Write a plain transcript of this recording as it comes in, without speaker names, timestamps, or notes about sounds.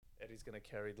he's gonna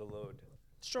carry the load.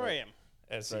 Destroy him.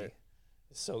 As he is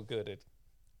so good at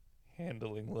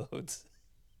handling loads.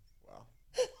 Wow.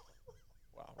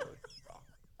 Wow, really? Wow.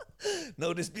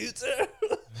 No dispute, sir.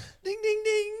 Ding, ding,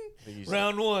 ding.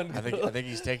 Round one. I think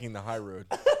he's taking the high road.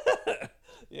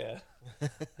 Yeah.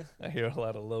 I hear a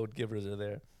lot of load givers are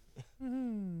there.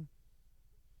 I'm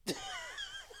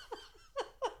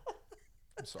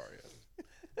sorry.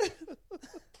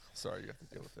 Sorry you have to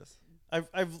deal with this.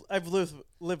 I've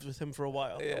lived with him for a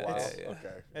while. Yeah, Wow. yeah.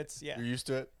 Okay. It's You're used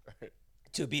to it?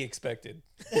 To be expected.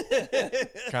 Kind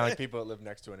of like people that live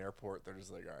next to an airport. They're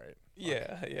just like, all right.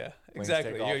 Yeah, yeah. Planes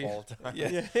Exactly. take off all the time. Yeah.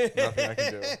 Nothing I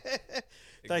can do.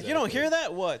 Like, you don't hear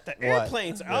that? What? The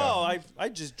airplanes. Yeah. Oh, I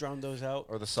just drowned those out.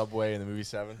 Or the subway in the movie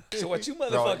 7. So what you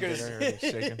They're all eating motherfuckers dinner and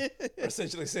shaking. are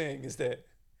essentially saying is that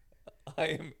I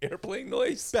am airplane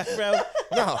noise.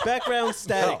 No. Background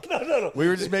static. No. We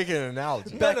were just making an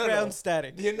analogy. Background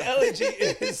static. The analogy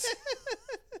is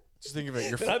Just think of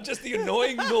it. that I'm just the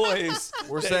annoying noise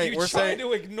We're that saying- you we're try saying-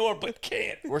 to ignore but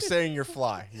can't. We're saying you're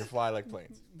fly. You're fly like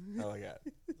planes. I like that.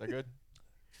 Is that good?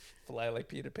 Fly like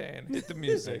Peter Pan. Hit the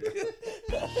music.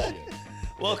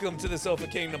 Welcome to the Sofa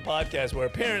Kingdom podcast, where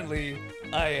apparently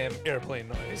I am airplane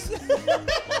noise.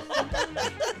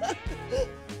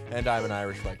 And I'm an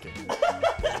Irish Viking.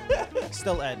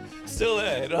 Still Ed. Still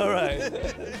Ed. All right.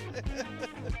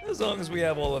 As long as we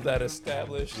have all of that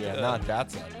established. Yeah, not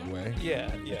that side of the way.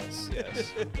 Yeah. Yes.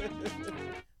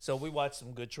 So we watched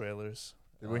some good trailers.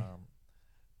 Did we?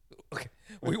 Okay.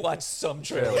 We watched some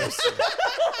trailers.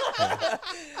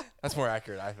 That's more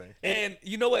accurate, I think. And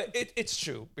you know what? It's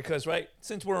true because, right,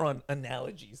 since we're on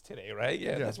analogies today, right?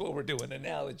 Yeah, that's what we're doing,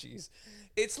 analogies.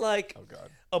 It's like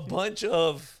a bunch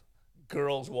of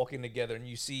girls walking together and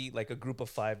you see like a group of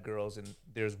 5 girls and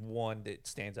there's one that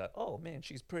stands out. Oh, man,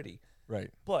 she's pretty. Right.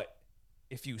 But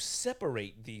if you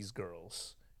separate these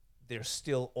girls, they're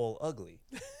still all ugly.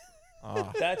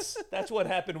 That's what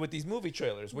happened with these movie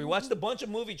trailers. We watched a bunch of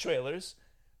movie trailers.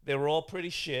 They were all pretty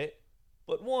shit.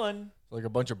 But one Like a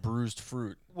bunch of bruised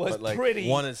fruit. was but like pretty.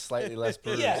 One is slightly less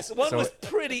bruised. Yes, one So was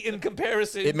pretty in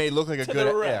comparison. It may look like a to good.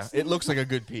 the Yeah, rest. it looks like a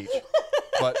good peach.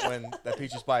 But when that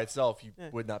peach is by itself, you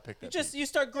would not pick that. You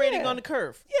start grading Yeah. on the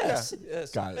curve. Yes.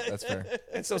 Got it. That's fair.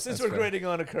 And so since That's we're fair. grading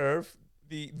on a curve,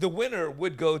 the winner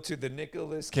would go to the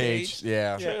Nicolas Cage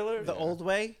Yeah. trailer. The old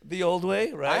way. The old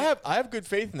way, right? I have good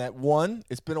faith in that. One,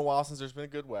 it's been a while since there's been a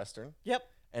good Western. Yep.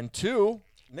 And two,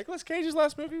 Nicolas Cage's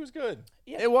last movie was good.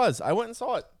 Yeah. It was. I went and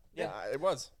saw it. Yeah. It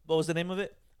was. What was the name of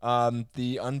it?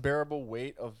 The Unbearable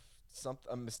Weight of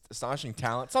Astonishing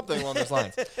Talent, something along those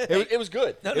lines. It was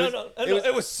good. No.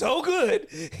 It was so good.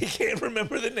 He can't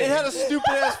remember the name. It had a stupid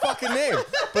ass fucking name,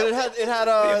 but it had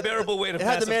The Unbearable Weight of it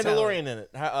had the Massive Mandalorian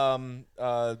Talent. in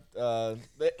it. The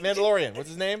Mandalorian. What's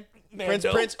his name?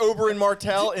 Mando. Prince Oberyn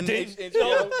Martell in Din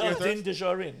HBO.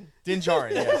 Djarin. Din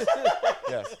Djarin. Yes.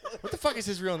 Yes. What the fuck is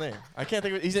his real name? I can't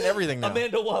think of it. He's in everything now.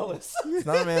 Amanda Wallace. It's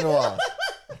not Amanda Wallace.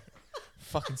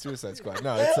 Fucking Suicide Squad.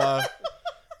 No, it's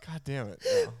God damn it.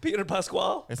 No. Peter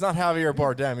Pasquale. It's not Javier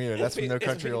Bardem either. That's from No Isn't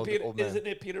Country it Old Man. Isn't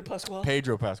it Peter Pasquale?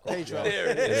 Pedro Pascal. Pedro. There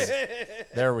it is.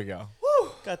 There we go.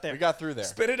 Got there. We got through there.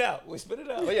 Spit it out. We spit it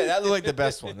out. But yeah, that looked like the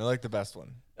best one. They like the best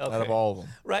one out of Okay. all of them.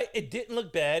 Right? It didn't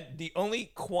look bad. The only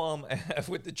qualm I have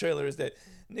with the trailer is that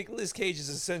Nicolas Cage is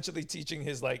essentially teaching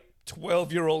his like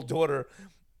 12-year-old daughter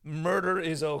murder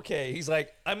is okay. He's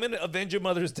like, I'm going to avenge your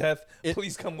mother's death.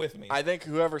 Please come with me. I think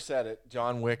whoever said it,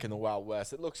 John Wick in the Wild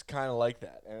West, it looks kind of like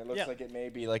that. And it looks Yeah. like it may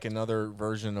be like another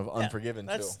version of Unforgiven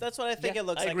too. That's what I think Yeah, it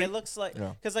looks I like. agree. It looks like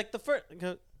Yeah. because like the first.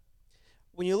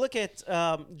 When you look at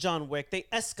John Wick, they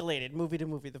escalated movie to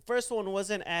movie. The first one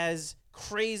wasn't as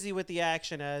crazy with the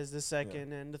action as the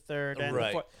second and the third and Right.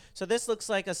 the fourth. So this looks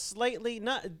like a slightly,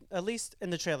 not at least in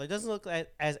the trailer, it doesn't look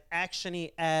like as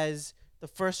actiony as the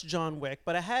first John Wick,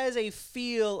 but it has a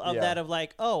feel of Yeah. that of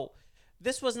like, oh,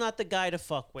 this was not the guy to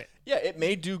fuck with. Yeah, it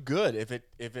may do good if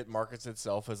it markets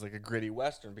itself as like a gritty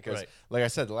Western because, Right. like I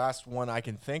said, the last one I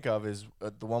can think of is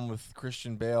the one with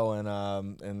Christian Bale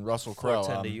and Russell Crowe.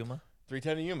 410 to Yuma.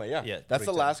 310 to Yuma, yeah. Yeah, That's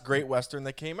the 310. last great Western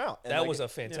that came out. And That like, was a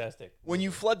fantastic. when you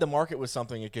flood the market with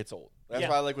something, it gets old. That's Yeah.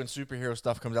 why I like when superhero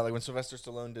stuff comes out. Like when Sylvester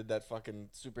Stallone did that fucking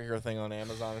superhero thing on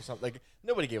Amazon or something. Like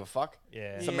nobody gave a fuck.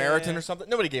 Yeah. Samaritan Yeah. or something.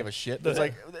 Nobody gave a shit. It's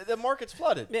like the market's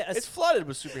flooded. Yeah, it's flooded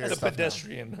with superhero The stuff now.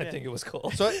 Pedestrian, I think it was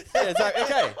called. So yeah, exactly.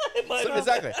 Okay. might So, have.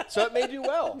 exactly. So it may do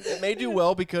well. It may do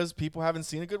well because people haven't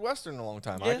seen a good Western in a long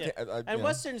time. Yeah. You And know.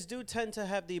 Westerns do tend to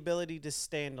have the ability to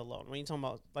stand alone. When you're talking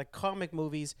about like comic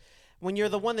movies, when you're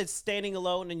the one that's standing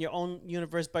alone in your own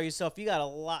universe by yourself, you got a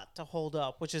lot to hold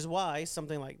up, which is why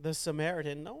something like The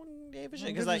Samaritan, no one gave a shit.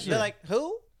 Because like, they're like,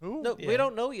 who? Who? No, Yeah. we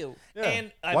don't know you. Yeah.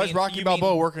 And I Why is mean, Rocky you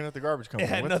Balboa mean working at the garbage company?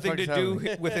 It had What the nothing fuck to is do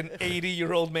happening? with an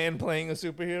 80-year-old man playing a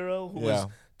superhero who was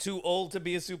too old to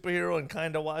be a superhero and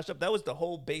kind of washed up. That was the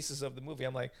whole basis of the movie.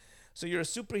 I'm like, so you're a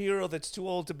superhero that's too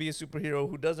old to be a superhero,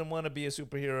 who doesn't want to be a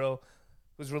superhero,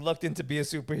 who's reluctant to be a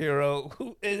superhero.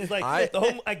 Who is like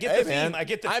I get the theme. I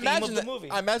get the theme of the movie.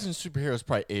 I imagine superheroes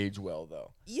probably age well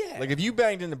though. Yeah. Like if you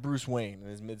banged into Bruce Wayne in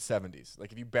his mid-70s,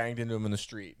 like if you banged into him in the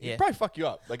street, Yeah. he'd probably fuck you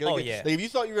up. Like, Oh, like, yeah. like if you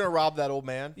thought you were gonna rob that old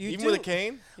man, You even do. with a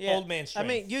cane. Yeah. Old man strength. I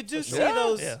mean, you do see sure.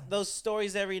 those Yeah. those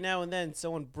stories every now and then.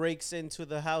 Someone breaks into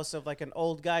the house of like an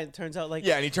old guy, and it turns out like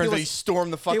Yeah, and he turns out he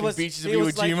stormed the fucking beaches of Iwo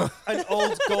was like Jima. an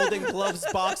old Golden Gloves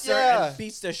boxer Yeah. and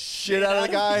beats the Shit out of the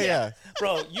guy. Yeah.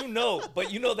 Bro, you know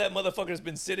that motherfucker's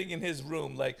been sitting in his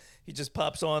room like he just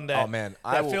pops on that. Oh, man,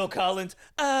 Phil Collins.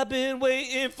 I've been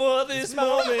waiting for this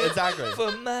moment Exactly.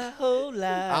 for my whole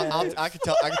life. I could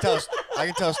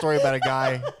tell a story about a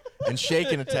guy, and Shay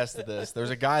can attest to this.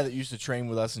 There's a guy that used to train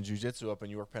with us in jiu-jitsu up in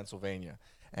York, Pennsylvania,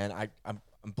 and I'm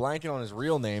blanking on his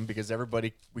real name because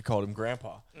we called him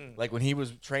Grandpa. Like when he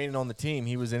was training on the team,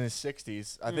 he was in his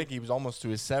 60s. I think he was almost to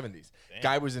his 70s.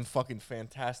 Guy was in fucking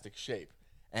fantastic shape,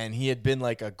 and he had been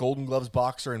like a Golden Gloves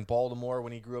boxer in Baltimore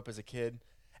when he grew up as a kid.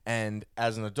 And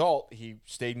as an adult, he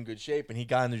stayed in good shape, and he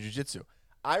got into jiu-jitsu.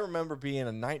 I remember being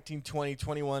a 19, 20,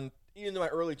 21, even in my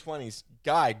early 20s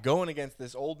guy going against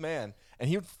this old man, and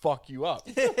he would fuck you up.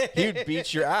 He would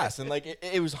beat your ass. And, like,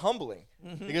 it was humbling.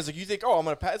 Because, like, you think, oh, I'm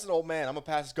going to pass an old man. I'm going to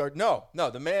pass his guard. No,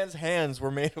 the man's hands were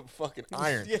made of fucking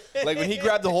iron. Like, when he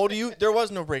grabbed the hold of you, there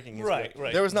was no breaking his grip.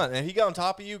 Right. There was none. And if he got on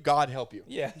top of you, God help you.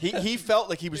 Yeah. He felt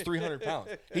like he was 300 pounds.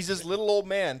 He's this little old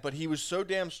man, but he was so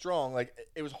damn strong. Like,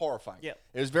 it was horrifying. Yep.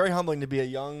 It was very humbling to be a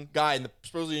young guy,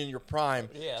 supposedly in your prime,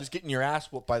 Yeah. just getting your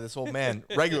ass whooped by this old man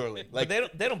regularly. Like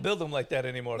they don't build them like that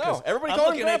anymore. No, 'cause everybody I'm call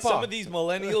him looking at Grandpa. some of these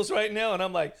millennials right now, and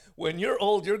I'm like, when you're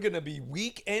old, you're gonna be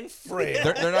weak and frail.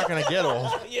 they're not going to get old.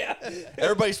 Yeah.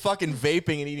 Everybody's fucking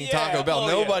vaping and eating Yeah. Taco Bell. Oh,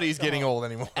 yeah. Nobody's getting old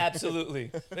anymore.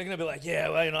 Absolutely. They're gonna be like, yeah,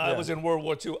 well, I was in World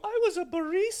War II. I was a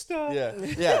barista.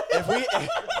 Yeah.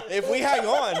 If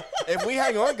we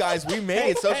hang on, guys, we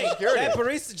made it. Social Security. That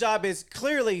barista job is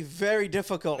clearly very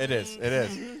difficult. It is.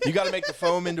 You got to make the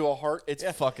foam into a heart. It's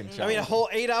fucking I mean, challenging. a whole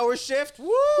 8-hour shift. Woo!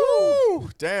 Woo!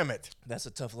 Damn it. That's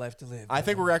a tough life to live. I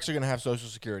think we're actually gonna have Social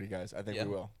Security, guys. I think Yeah.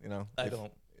 we will. You know. I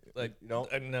don't. Like, You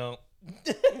don't? No.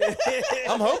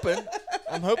 I'm hoping.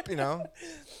 You know.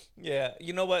 Yeah.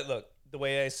 You know what? Look, the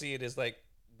way I see it is like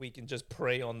we can just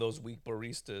prey on those weak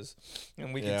baristas,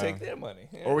 and we can Yeah. take their money.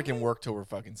 Yeah. Or we can work till we're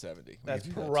fucking 70. We That's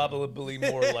can do that too. probably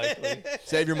more likely.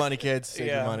 Save your money, kids. Save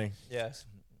your money. Yes.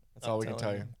 That's all we can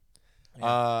tell you. Yeah.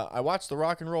 I watched the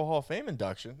Rock and Roll Hall of Fame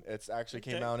induction. It's actually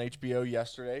came out on HBO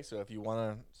yesterday, so if you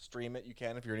want to stream it, you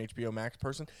can if you're an HBO Max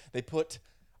person. They put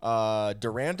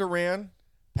Duran Duran,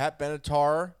 Pat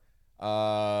Benatar,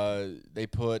 they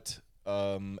put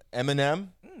Eminem,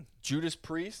 Judas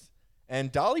Priest,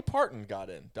 and Dolly Parton got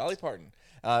in. Dolly Parton.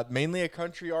 Mainly a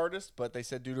country artist, but they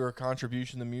said due to her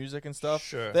contribution to music and stuff.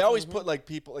 Sure. They always put like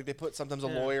people, like they put sometimes a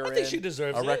lawyer I in. think she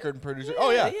deserves a it. record producer.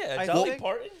 Oh yeah. Yeah. I Dolly think-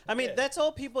 Parton. I mean, Yeah. that's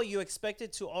all people you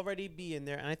expected to already be in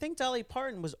there. And I think Dolly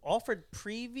Parton was offered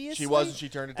previously. She wasn't. She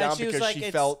turned it and down she was because like, she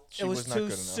 "It's- felt she it was not too good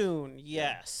enough. soon.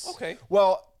 Yes. Okay.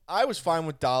 Well, I was fine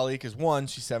with Dolly because 1,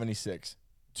 she's 76.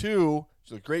 2,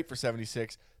 she looked great for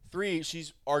 76. 3,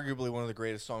 she's arguably one of the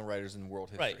greatest songwriters in world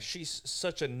history. Right. She's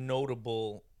such a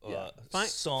notable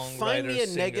songwriter. Find me a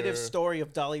singer. negative story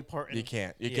of Dolly Parton. You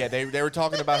can't. You Yeah. can't. They were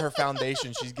talking about her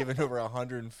foundation. She's given over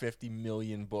 150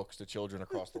 million books to children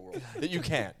across the world. That you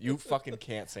can't. You fucking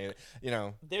can't say it. You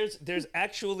know. There's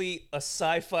actually a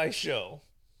sci-fi show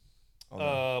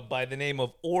by the name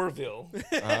of Orville,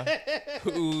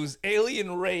 whose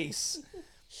alien race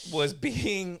was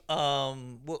being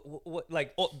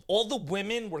like all the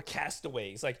women were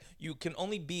castaways. Like you can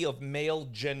only be of male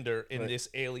gender in this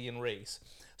alien race.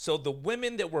 So the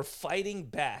women that were fighting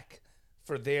back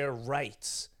for their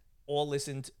rights all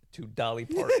listened to Dolly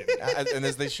Parton. And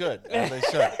as they should. As they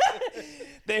should.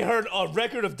 They heard a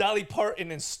record of Dolly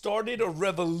Parton and started a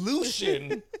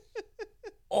revolution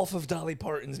off of Dolly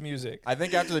Parton's music. I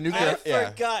think after the nuclear. I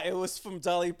forgot it was from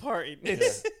Dolly Parton.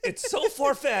 It's so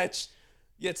far-fetched,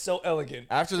 yet so elegant.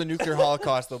 After the nuclear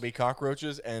holocaust, there'll be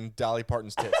cockroaches and Dolly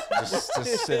Parton's tits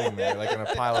just sitting there like in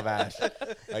a pile of ash.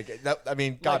 Like that, I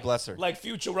mean, God bless her. Like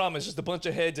Futurama, it's just a bunch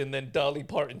of heads and then Dolly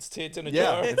Parton's tits in a Yeah,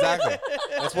 jar. exactly.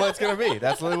 That's what it's gonna be.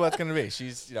 That's literally what it's gonna be.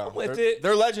 She's, you know, with they're, it.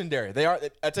 they're legendary. They are.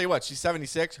 I tell you what, she's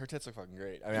 76. Her tits look fucking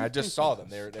great. I mean, I just saw them.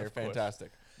 They're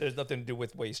fantastic. There's nothing to do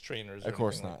with waist trainers. Of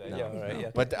course not. Like No, yeah, right, no.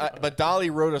 yeah. But Dolly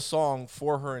wrote a song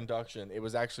for her induction. It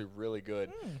was actually really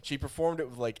good. She performed it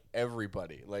with like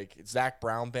everybody. Like Zach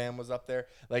Brown Band was up there.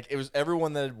 Like it was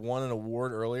everyone that had won an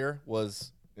award earlier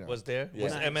was. You know, Was there? Yeah.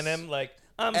 Was Nice. Eminem like,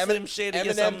 I'm Slim Shady?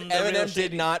 Yes, I'm the real Eminem Shady.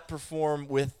 did not perform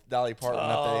with Dolly Parton at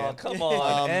the Oh, end. come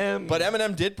on, Em. But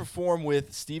Eminem did perform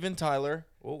with Steven Tyler,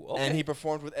 Oh, okay. and he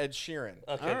performed with Ed Sheeran.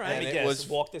 Okay, All right. let me And it guess. was-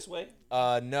 Walk This Way?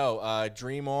 No,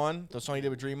 Dream On, the song he did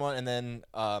with Dream On, and then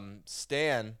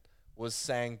Stan was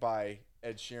sang by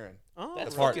Ed Sheeran. Oh,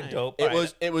 That's part- fucking dope. It All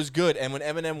right. was good, and when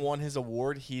Eminem won his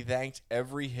award, he thanked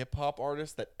every hip hop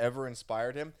artist that ever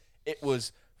inspired him. It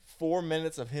was 4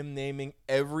 minutes of him naming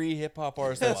every hip hop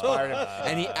artist that inspired him,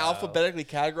 and he alphabetically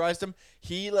categorized them.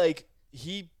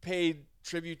 He paid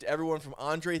tribute to everyone from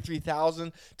Andre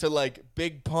 3000 to like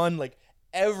Big Pun, like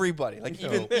everybody, like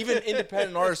even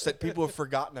independent artists that people have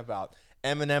forgotten about.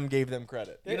 Eminem gave them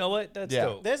credit. You know what? That's Yeah.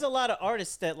 dope. There's a lot of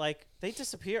artists that like they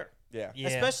disappear. Yeah. Yeah.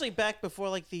 Especially back before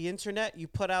like the internet, you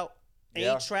put out a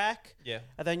Yeah. track, Yeah.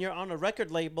 and then you're on a record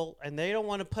label, and they don't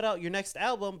want to put out your next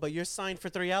album, but you're signed for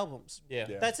 3 albums. Yeah.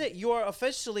 Yeah. That's it. You are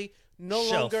officially no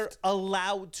Shelved. longer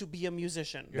allowed to be a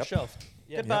musician. You're shelved.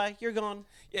 Yeah. Goodbye. You're gone.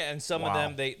 Yeah, and some Wow.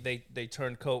 of them they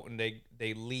turn coat and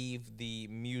they leave the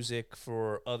music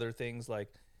for other things like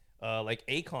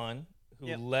Akon, who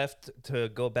Yep. left to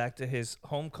go back to his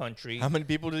home country. How many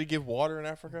people did he give water in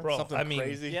Africa? Bro, Something I mean,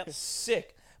 crazy. Yep.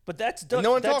 sick. But that's dope.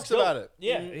 no one that's talks dope. about it.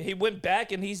 Yeah, he went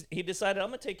back and he decided I'm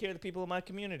gonna take care of the people in my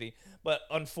community. But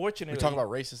unfortunately, We're talking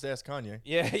about racist ass Kanye.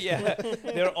 yeah, yeah.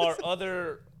 There are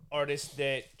other artists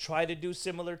that try to do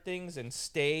similar things and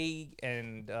stay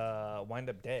and wind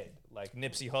up dead, like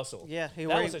Nipsey Hussle. Yeah, he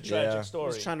that was- was a tragic Yeah.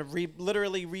 story. He's trying to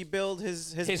literally rebuild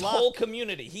his His block. whole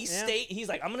community. Yeah. He's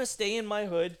like, I'm gonna stay in my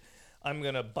hood. I'm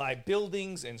gonna buy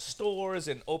buildings and stores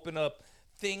and open up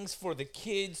things for the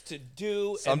kids to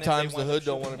do. Sometimes the hood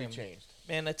don't want to be changed. changed.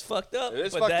 Man, that's fucked up. It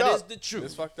is but fucked that up. is the truth.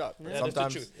 It's fucked up. That is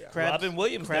Sometimes, the truth. yeah. Crabs- Robin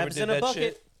Williams never crabs did in a that bucket.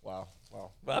 shit. Wow.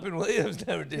 Wow. Robin Williams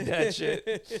never did that shit.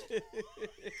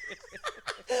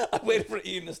 I waited for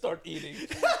Ian to start eating.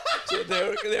 So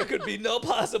there could be no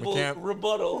possible can't-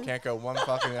 rebuttal. Can't go one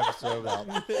fucking episode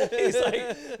without He's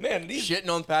like, man, these shitting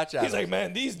on Patch Adams. He's like,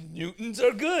 man, these Newtons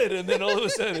are good. And then all of a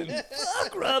sudden,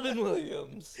 fuck Robin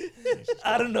Williams.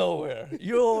 Out of nowhere.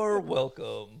 You're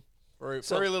welcome. for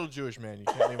a little Jewish man, you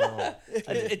can't leave him alone.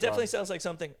 It definitely sounds like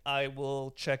something I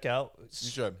will check out. You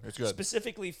should. It's good.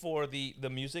 Specifically for the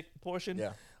music portion.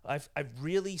 Yeah. I've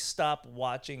really stopped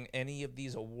watching any of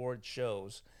these award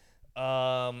shows.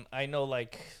 I know,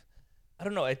 like, I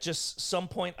don't know. At just some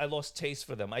point, I lost taste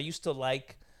for them. I used to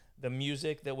like the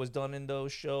music that was done in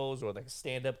those shows, or like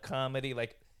stand-up comedy.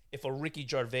 Like, if a Ricky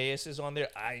Gervais is on there,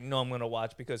 I know I'm gonna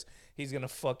watch because he's gonna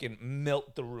fucking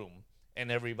melt the room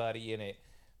and everybody in it.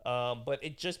 But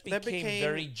it just That became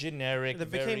very generic. There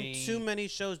very, became too many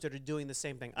shows that are doing the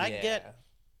same thing. I Yeah. get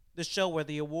the show where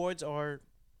the awards are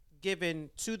given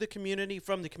to the community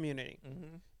from the community.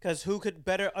 Because who could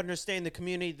better understand the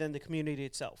community than the community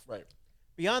itself? Right.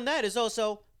 Beyond that is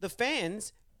also the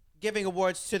fans giving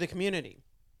awards to the community.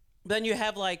 Then you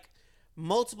have like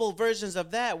multiple versions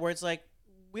of that where it's like,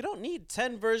 we don't need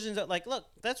 10 versions of like, look,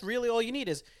 that's really all you need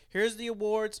is here's the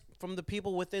awards from the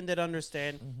people within that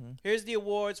understand. Here's the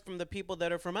awards from the people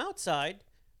that are from outside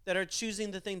that are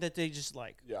choosing the thing that they just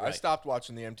like. Yeah, I stopped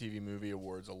watching the MTV Movie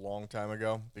Awards a long time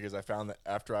ago because I found that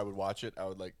after I would watch it, I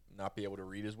would like not be able to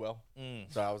read as well.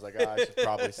 So I was like, I should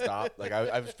probably stop. Like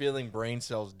I was feeling brain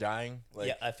cells dying. Like,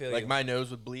 Yeah, I feel like you. my nose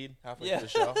would bleed halfway Yeah. through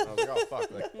the show. And I was like, oh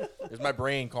fuck, like it was my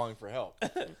brain calling for help.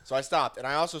 So I stopped, and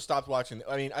I also stopped watching.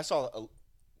 I mean,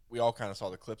 we all kind of saw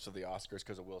the clips of the Oscars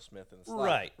because of Will Smith and the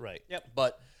slap. Right.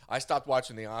 But I stopped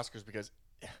watching the Oscars because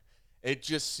it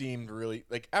just seemed really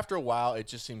like after a while it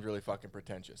just seemed really fucking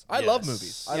pretentious. I love Yes.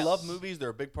 movies. I Yes. love movies. They're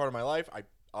a big part of my life. I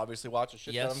obviously watch a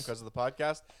shit ton of them Yes. because of the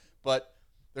podcast. But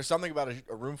there's something about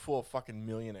a room full of fucking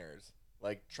millionaires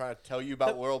like trying to tell you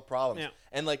about world problems. Yeah.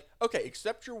 And like, okay,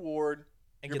 accept your award.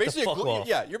 And You're get the basically fuck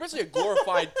off. you're basically a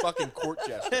glorified fucking court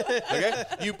jester. Okay,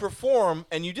 you perform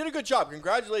and you did a good job.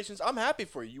 Congratulations, I'm happy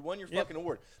for you. You won your fucking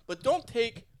award. But don't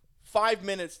take 5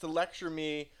 minutes to lecture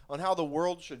me on how the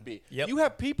world should be. Yep. You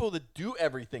have people that do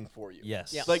everything for you.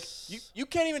 Yes. Yeah. Like you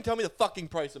can't even tell me the fucking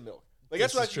price of milk. Like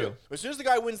that's This what I is should do. true. As soon as the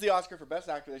guy wins the Oscar for Best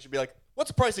Actor, they should be like, "What's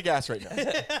the price of gas right now?"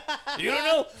 You don't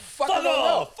know? Fucking Fuck don't know.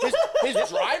 off. His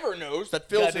driver knows that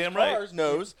fills his Goddamn right. cars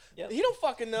knows. Yep. He don't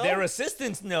fucking know. Their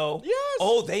assistants know. Yes.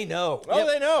 Oh, they know. oh,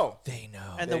 they know. They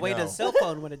know. And They the weight know. of the cell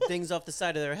phone when it dings off the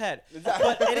side of their head.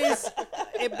 But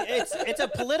it's a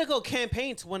political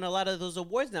campaign to win a lot of those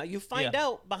awards now. You find Yeah.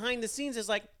 out behind the scenes, it's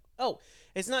like, oh,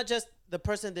 it's not just the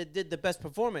person that did the best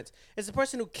performance. It's the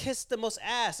person who kissed the most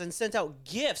ass and sent out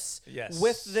gifts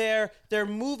with their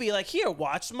movie. Like, here,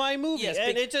 watch my movie. Yes,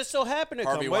 and it just so happened to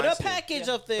Harvey come with Weinstein. a package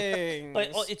of things.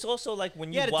 But it's also like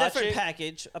when you had a watch different it.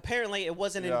 package. Apparently, it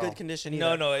wasn't in good condition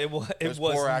either. No, it was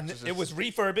poor actresses. it was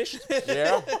refurbished.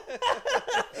 Yeah.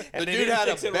 And The they dude didn't had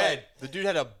a fix it bed. right. The dude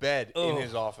had a bed in Oh.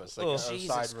 his office, like Oh. a side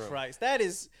Jesus room. Christ, that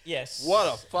is Yes. What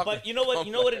a fucking. But you know what?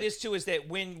 You know what it is too is that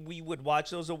when we would watch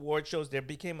those award shows, there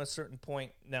became a certain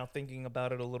point. Now thinking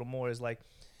about it a little more, is like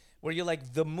where you're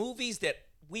like the movies that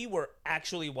we were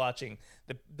actually watching,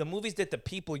 the movies that the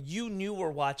people you knew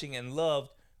were watching and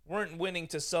loved weren't winning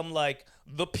to some like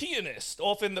The Pianist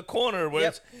off in the corner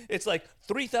where it's like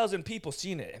 3,000 people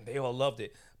seen it and they all loved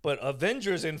it. But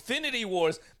Avengers Infinity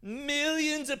Wars,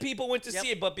 millions of people went to see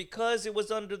it, but because it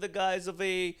was under the guise of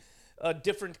a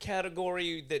different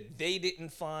category that they didn't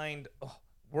find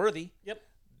worthy,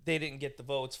 they didn't get the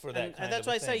votes for that. and that's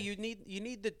why I say you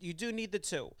do need the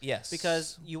two. Yes.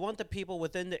 Because you want the people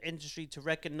within the industry to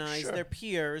recognize their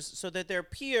peers, so that their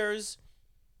peers,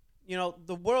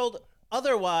 the world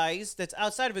otherwise that's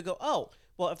outside of it go, oh,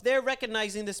 well, if they're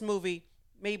recognizing this movie,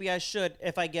 maybe I should,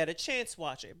 if I get a chance,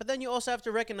 watch it. But then you also have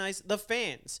to recognize the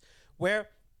fans, where,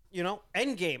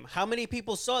 Endgame, how many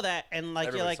people saw that and like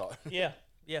Everybody you're like, saw it.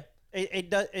 yeah.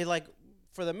 it like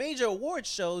for the major award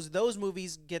shows, those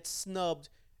movies get snubbed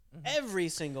every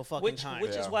single fucking time.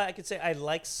 Which is why I could say I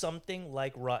like something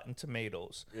like Rotten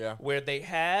Tomatoes. Yeah. Where they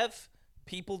have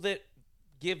people that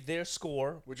give their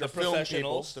score, Which the are film people,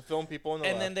 professionals, the film people in the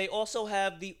and left. then they also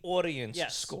have the audience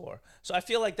score. So I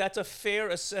feel like that's a fair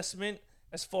assessment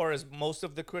as far as most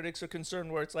of the critics are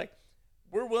concerned, where it's like,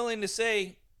 we're willing to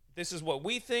say this is what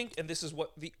we think and this is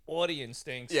what the audience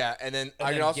thinks. Yeah, and then And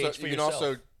I then can also gauge for you can yourself.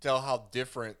 also tell how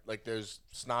different like those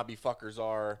snobby fuckers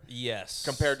are Yes.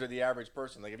 compared to the average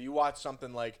person. Like if you watch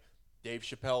something like Dave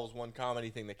Chappelle's one comedy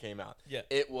thing that came out,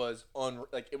 it was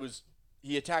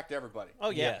he attacked everybody.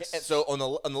 Oh yeah. Yes. And so on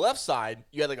the left side,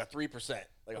 you had like a 3%.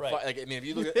 Like Right. I mean, if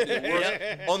you look at the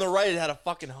worst, on the right, it had a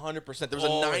fucking 100%. There was a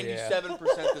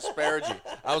 97% disparity.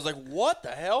 I was like, what the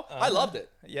hell? I loved it.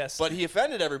 Yes. But he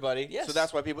offended everybody. Yes. So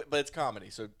that's why people. But it's comedy.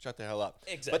 So shut the hell up.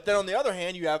 Exactly. But then on the other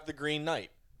hand, you have The Green Knight,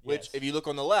 which Yes. if you look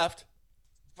on the left,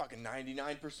 fucking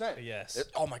 99%. Yes.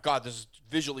 Oh my God, this is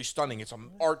visually stunning. It's an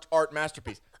art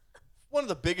masterpiece. One of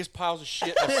the biggest piles of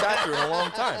shit I've sat through in a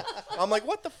long time. I'm like,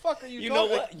 what the fuck are you? You talking?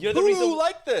 know what? Like, You're the who reason-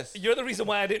 like this. You're the reason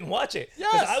why I didn't watch it.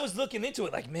 Yes. I was looking into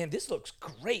it like, man, this looks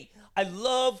great. I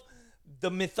love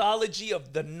the mythology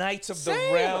of the Knights of the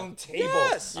Same. Round Table.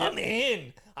 Yes. I'm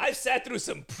in. I've sat through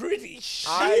some pretty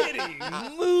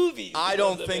shitty movies. I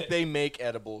don't because of think it. they make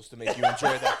edibles to make you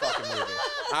enjoy that fucking movie.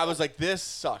 I was like, this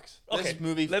sucks. This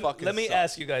movie fucking Let me sucks.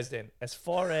 ask you guys then, as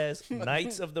far as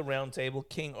Knights of the Round Table,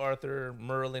 King Arthur,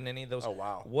 Merlin, any of those. Oh,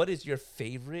 wow. What is your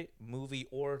favorite movie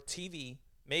or TV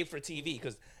made for TV?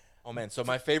 Because Oh man, so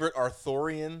my favorite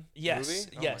Arthurian movie? yes,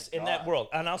 Oh, yes, my in that God. world.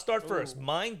 And I'll start first.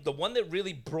 Mine, the one that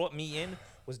really brought me in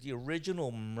was the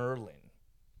original Merlin.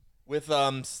 With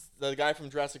the guy from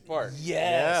Jurassic Park.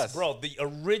 Yes, bro, the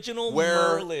original Where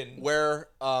Merlin. where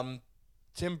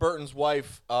Tim Burton's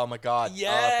wife, oh my God,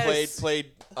 Yes.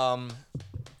 played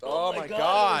oh my it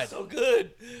God. was so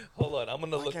good. Hold on, I'm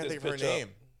gonna I look can't this think of her bitch up. name.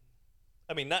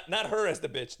 I mean, not her as the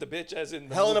bitch as in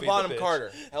the Helena movie, The Bonham Bitch.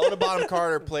 Carter. Helena Bonham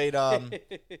Carter played oh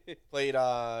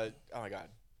my God.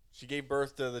 She gave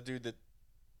birth to the dude that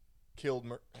killed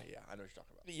yeah, I know what you're talking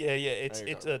about. Yeah,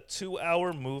 it's a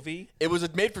 2-hour movie. It was a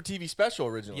made for TV special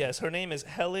originally. Yes, her name is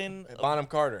Helen. Bonham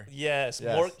Carter. Yes,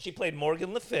 Yes. She played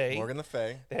Morgan Le Fay. Morgan Le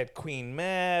Fay. They had Queen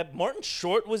Mab. Martin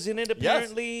Short was in it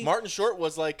apparently. Yes. Martin Short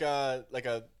was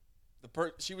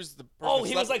she was the person Oh, that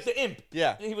he was slept- like the imp.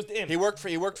 Yeah. He was the imp. He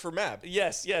worked for Mab.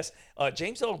 Yes.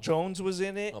 James Earl Jones was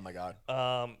in it. Oh my God.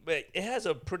 But it has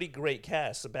a pretty great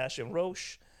cast. Sebastian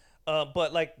Roche.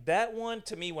 But like that one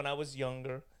to me when I was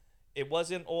younger, it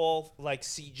wasn't all like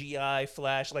CGI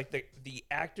flash. Like the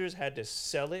actors had to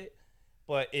sell it,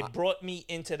 but it brought me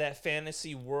into that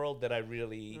fantasy world that I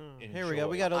really enjoyed. Here we go.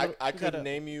 We got I couldn't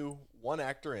name you one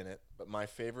actor in it, but my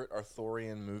favorite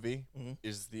Arthurian movie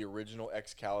is the original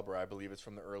Excalibur. I believe it's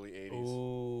from the early 80s.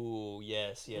 Ooh,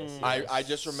 yes. I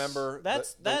just remember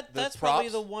That's the probably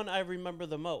props. the one I remember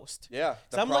the most. Yeah.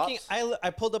 So I'm looking. I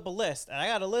pulled up a list, and I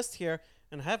got a list here,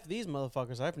 and half of these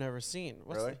motherfuckers I've never seen.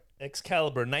 What's Really?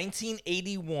 Excalibur,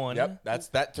 1981. Yep. That's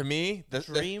that to me.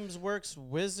 DreamWorks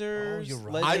Wizards. Oh, you're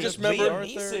right. Legend I of just King remember- Arthur.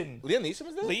 Liam Liam Neeson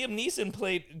was there? Liam Neeson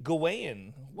played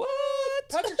Gawain. What?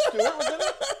 Patrick Stewart was in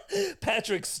it?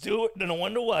 Patrick Stewart. No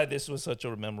wonder why this was such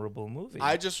a memorable movie.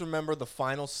 I just remember the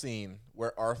final scene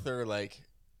where Arthur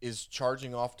is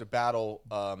charging off to battle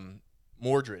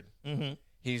Mordred. Mm-hmm.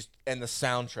 and the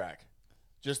soundtrack.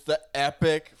 Just the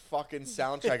epic fucking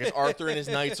soundtrack as Arthur and his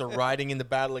knights are riding into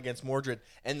battle against Mordred,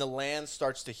 and the land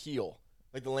starts to heal.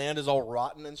 Like, the land is all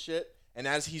rotten and shit, and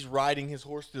as he's riding his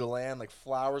horse through the land, like,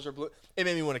 flowers are blue. It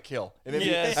made me want to kill. It made me,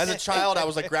 as a child, I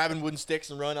was, like, grabbing wooden sticks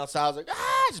and running outside. I was like,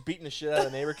 just beating the shit out of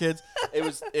the neighbor kids.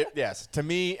 Yes. To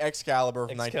me, Excalibur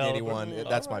from 1981,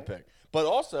 that's my pick. But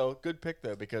also, good pick,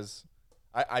 though, because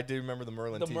I do remember the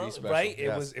Merlin TV special. Right?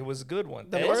 Yes. It was a good one.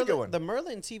 The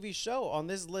Merlin TV show on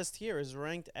this list here is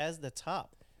ranked as the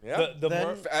top. Yeah.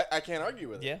 Then, I can't argue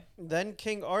with it. Yeah. Then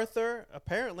King Arthur,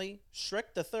 apparently,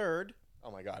 Shrek the Third. Oh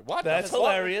my God! What? That's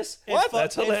hilarious.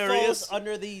 That's hilarious. It falls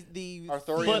under the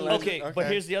Arthurian legend. But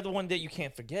here's the other one that you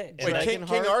can't forget. Wait,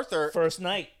 King Arthur. First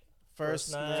Night.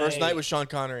 First Night with Sean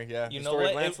Connery. Yeah. You know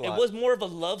what? It was more of a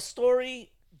love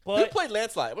story. But who played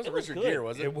Lancelot? It wasn't Richard Gere,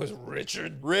 was it? It was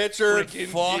Richard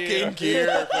fucking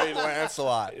Gere played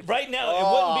Lancelot. Right now, it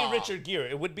wouldn't be Richard Gere.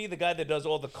 It would be the guy that does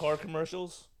all the car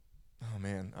commercials. Oh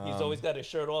man, he's always got his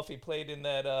shirt off. He played in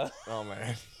that. Oh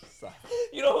man,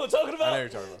 you know who I'm talking about? I know you're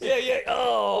talking about. Yeah.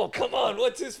 Oh, come on.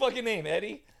 What's his fucking name,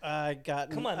 Eddie?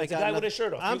 Come on, there's a guy with his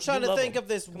shirt off. I'm trying to think of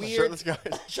this weird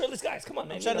shirtless guys. Come on,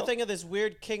 man. I'm trying to think of this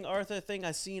weird King Arthur thing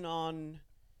I seen on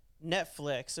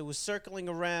Netflix. It was circling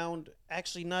around.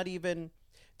 Actually, not even.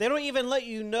 They don't even let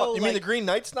you know. You mean the Green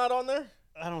Knight's not on there?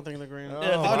 I don't think the Green.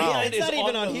 Knight it's not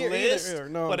even on here either.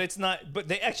 No, but it's not. But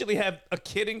they actually have a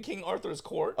kid in King Arthur's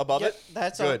court above it.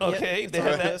 That's good. Okay, they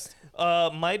have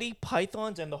that. Mighty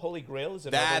Pythons and the Holy Grail is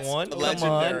another one.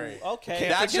 Legendary. Come on. Okay,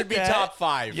 that should be top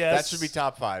 5. Yes. That should be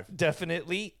top 5.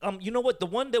 Definitely. You know what? The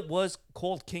one that was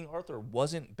called King Arthur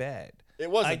wasn't bad. It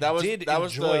wasn't. That was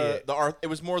it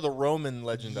was more the Roman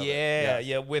legend of it.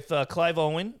 Yeah. With Clive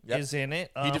Owen is in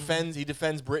it. He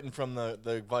defends Britain from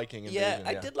the Viking invasion. Yeah,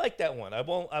 I did like that one. I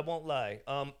won't lie.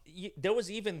 There was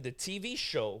even the TV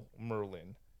show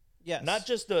Merlin. Yes. Not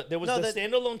just the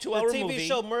standalone 2-hour movie. The TV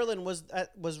show Merlin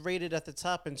was rated at the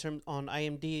top in terms on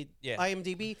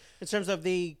IMDb in terms of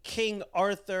the King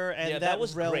Arthur and that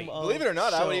was realm. Believe it or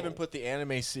not, I would even put the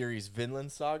anime series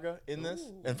Vinland Saga in this.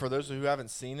 Ooh. And for those who haven't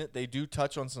seen it, they do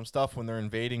touch on some stuff when they're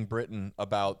invading Britain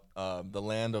about the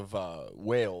land of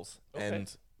Wales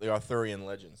and the Arthurian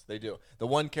legends. They do. The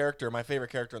one character, my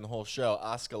favorite character in the whole show,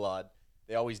 Askeladd,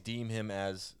 they always deem him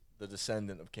as the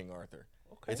descendant of King Arthur.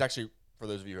 Okay. It's actually, for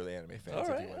those of you who are the anime fans,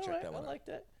 if you want to check that one out. I like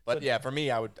that. But yeah, for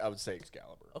me, I would say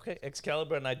Excalibur. Okay,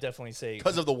 Excalibur, and I definitely say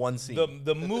because of the one scene,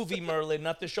 the movie Merlin,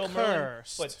 not the show Merlin,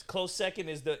 but close second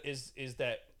is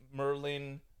that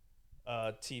Merlin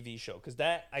TV show, because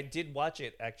that I did watch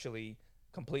it actually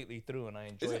completely through, and I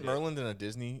enjoyed it. Isn't Merlin in a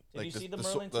Disney? Did you see the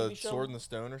Merlin TV show? Sword in the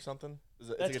Stone or something?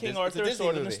 That's King Arthur,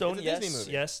 Sword in the Stone.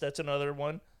 Yes, that's another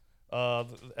one.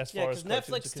 As far as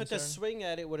Netflix took a swing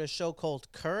at it with a show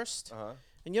called Cursed.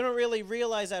 And you don't really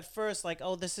realize at first, like,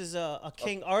 oh, this is a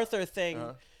King Arthur thing,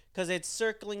 because it's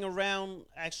circling around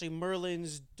actually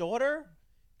Merlin's daughter,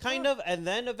 kind of, and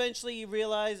then eventually you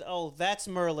realize, oh, that's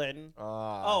Merlin.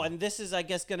 Oh, and this is, I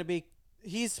guess, going to be,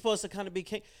 he's supposed to kind of be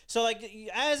king. So, like,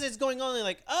 as it's going on, they're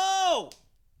like, oh,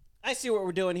 I see what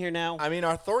we're doing here now. I mean,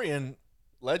 Arthurian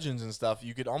legends and stuff,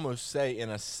 you could almost say, in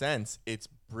a sense, it's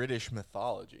British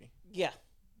mythology. Yeah.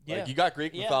 Like, you got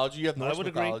Greek mythology, you have Norse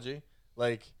mythology. Agree.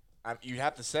 Like, you'd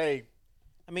have to say,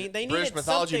 I mean, they British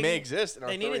mythology may exist in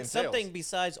Arthurian tales. They needed something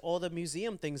besides all the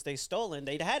museum things they stolen.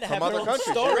 They had to from have other their own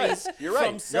countries. stories You're right.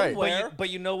 from somewhere.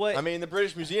 But you know what? I mean, the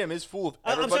British Museum is full of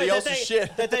everybody else's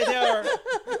shit. That they are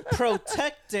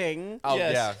protecting. Oh,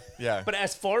 yes. yeah. But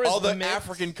as far as all the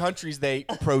African countries they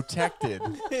protected.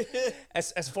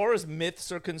 as far as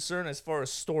myths are concerned, as far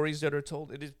as stories that are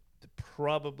told, it is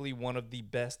probably one of the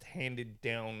best handed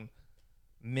down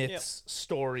myths,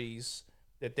 stories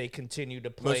that they continue to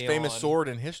play. Most famous sword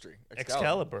in history,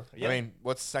 Excalibur. Yeah. I mean,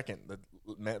 what's second? The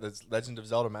Legend of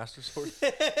Zelda Master Sword.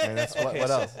 I mean, that's what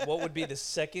else? What would be the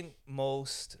second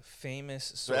most famous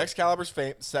sword? So Excalibur's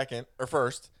second or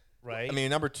first, right? I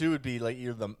mean, number 2 would be like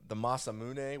either the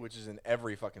Masamune, which is in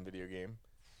every fucking video game,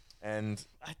 and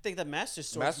I think the Master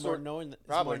Sword is more known.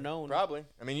 Probably.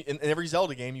 I mean, in every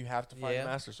Zelda game, you have to find a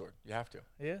Master Sword. You have to.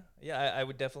 Yeah. I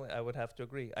would have to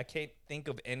agree. I can't think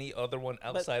of any other one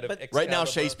outside of Excalibur. Right now,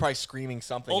 Shay's probably screaming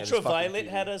something. Ultraviolet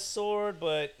had a sword,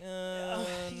 but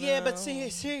yeah. But see,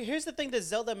 here's the thing that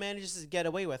Zelda manages to get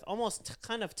away with, almost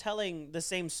kind of telling the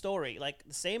same story, like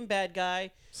the same bad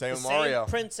guy, same the Mario, same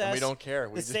princess, and we don't care.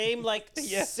 The same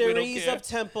series of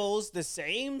temples, the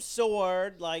same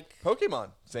sword, like Pokemon,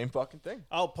 same fucking thing.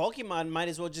 Oh, Pokemon might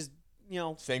as well just,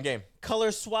 same game.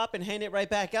 Color swap and hand it right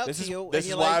back out to you. This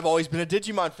is why I've always been a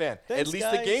Digimon fan. Thanks, at least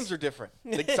guys. the games are different.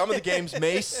 Some of the games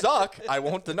may suck. I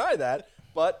won't deny that,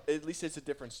 but at least it's a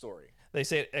different story. They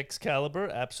say Excalibur,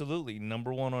 absolutely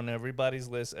 #1 on everybody's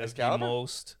list as Excalibur? the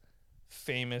most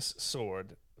famous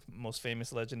sword, most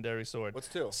famous legendary sword. What's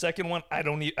 2? Second one,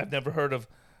 I've never heard of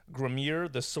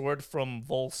Grimir, the sword from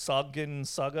Volsungen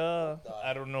Saga.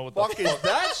 I don't know what the Fuck is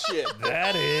that shit?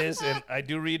 that is, and I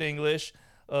do read English.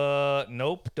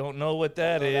 Nope, don't know what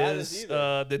that know that is. is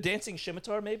either. The dancing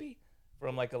scimitar, maybe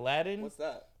from like Aladdin. What's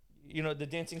that? You know the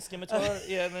dancing scimitar?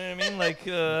 Yeah, you know what I mean? Like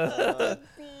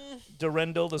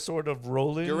Durendal, the sword of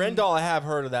Roland. Durendal, I have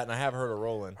heard of that, and I have heard of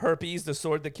Roland. Herpes, the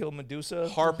sword that killed Medusa.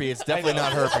 Harpy, it's definitely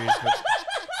not herpes. But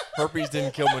herpes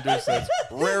didn't kill Medusa.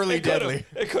 It's rarely deadly.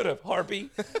 It could have. Harpy.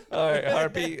 All right,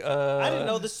 Harpy. I didn't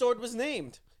know the sword was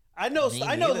named. I know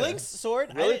neither. Link's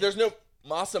sword. Really? There's no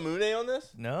Masamune on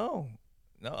this? No,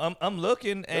 I'm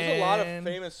looking. There's a lot of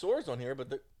famous swords on here,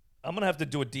 but I'm gonna have to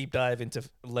do a deep dive into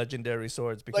legendary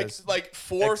swords because like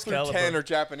 4 Excalibur. through 10 are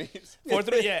Japanese. 4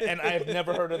 through and I've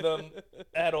never heard of them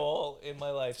at all in my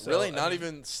life. So, Really? I Not mean-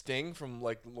 even Sting from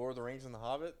like Lord of the Rings and The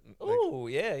Hobbit? Oh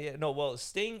yeah. No, well,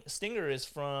 Stinger is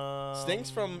from.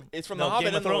 Sting's from The no, Hobbit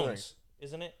Game of and Lord of the Thrones,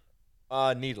 isn't it?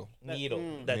 Needle.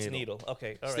 Needle. That's Needle. Needle.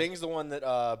 Okay. All right. Sting's the one that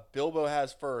Bilbo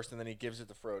has first, and then he gives it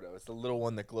to Frodo. It's the little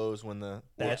one that glows when the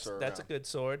That's orcs are a around. good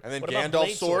sword. And then what about Gandalf's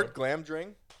Blade sword,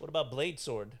 Glamdring. What about Blade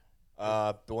Sword?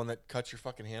 The one that cuts your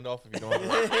fucking hand off if you don't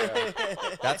have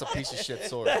it. That's a piece of shit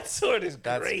sword. That sword is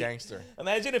That's great. gangster.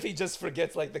 Imagine if he just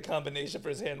forgets like the combination for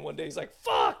his hand one day. He's like,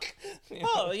 "Fuck!" You know?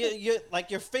 Oh, you like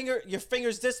your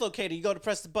finger's dislocated. You go to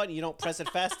press the button, you don't press it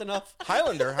fast enough.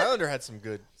 Highlander had some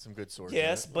good swords. in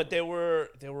Yes, it. but they were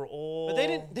all.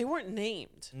 But they weren't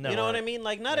named. No. You know what I mean?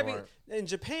 Like not They every weren't. in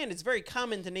Japan, it's very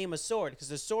common to name a sword because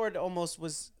the sword almost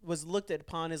was looked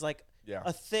upon as like Yeah.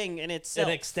 a thing in itself.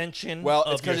 an extension. Well,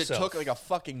 of it's because it yourself. took like a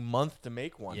fucking month to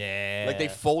make one. Yeah. Like they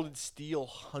folded steel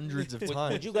hundreds of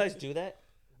times. Would you guys do that?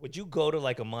 Would you go to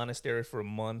like a monastery for a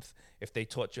month if they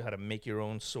taught you how to make your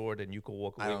own sword and you could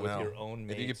walk I away don't with know. your own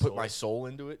made If you could put sword? my soul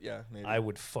into it, yeah, maybe. I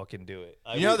would fucking do it.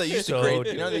 I You know would they used to so grade.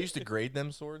 do You know they it. used to grade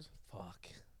them swords. Fuck.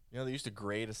 You know they used to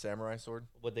grade a samurai sword.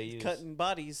 What they use? cutting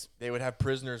bodies. They would have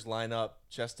prisoners line up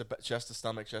chest to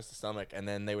stomach, and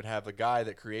then they would have a guy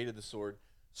that created the sword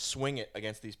swing it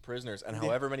against these prisoners, and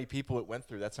however many people it went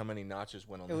through, that's how many notches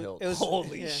went on the hilt. It was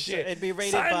Holy yeah, so shit! it'd be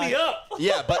rated Sign by me up.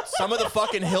 Yeah, but some of the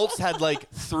fucking hilts had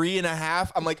like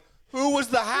 3.5. I'm like, who was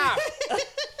the half?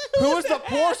 Who was the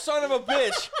poor son of a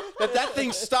bitch that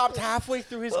thing stopped halfway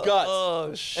through his guts?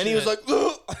 Oh shit! And he was like,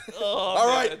 "Ugh." Oh, all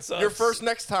man, right, that sucks. you're first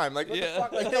next time. Like, what Yeah. the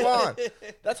fuck? Like, come on.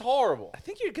 That's horrible. I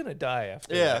think you're gonna die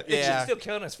after. Yeah, that. It yeah. should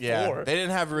still count as 4. Yeah, they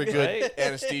didn't have very good Right?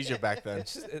 anesthesia back then.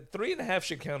 It's just, 3.5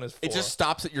 should count as 4. It just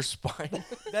stops at your spine.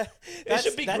 It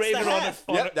should be graded on a,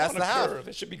 on Yep, a, that's on a the half. curve.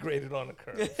 It should be graded on a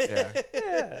curve.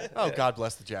 Yeah. Oh, God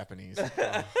bless the Japanese.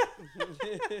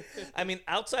 I mean,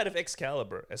 outside of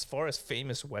Excalibur, as far as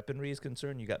famous weaponry is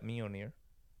concerned, you got Mjolnir.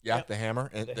 Yeah, the hammer.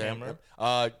 And The hammer.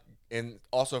 And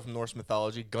also from Norse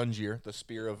mythology, Gungnir, the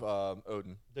spear of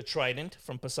Odin. The trident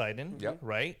from Poseidon. Yep.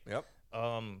 Right? Yep.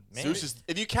 Man, Zeus is,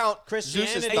 if you count Zeus's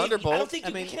Christianity- I don't thunderbolt. think I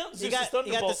you mean, can count you Zeus's got the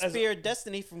Thunderbolt as spear of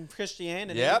destiny from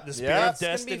Christianity. Yep. the spear Yeah. of It's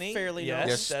gonna be destiny. fairly yes, known. You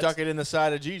that's- stuck it in the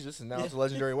side of Jesus, and now it's a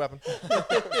legendary weapon.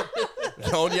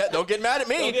 Don't get mad at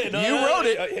me. Okay, no, you no, wrote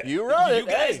no, it. You wrote it. You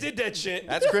guys Hey, did that shit.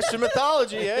 That's Christian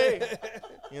mythology. Hey,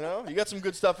 you know, you got some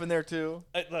good stuff in there too.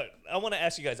 Look, I want to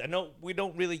ask you guys. I know we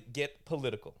don't really get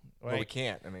political, right? But we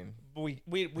can't. I mean, We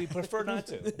prefer not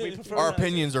to. We prefer our not to.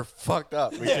 opinions are fucked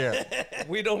up. We can't.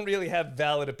 We don't really have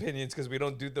valid opinions because we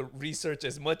don't do the research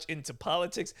as much into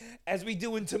politics as we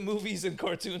do into movies and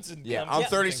cartoons and Yeah, comics I'm and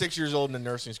 36 years old and in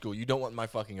nursing school. You don't want my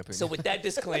fucking opinion. things. So with that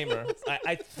disclaimer,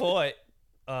 I thought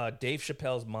Dave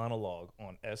Chappelle's monologue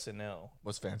on SNL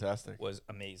was fantastic. was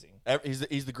amazing.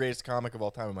 He's the greatest comic of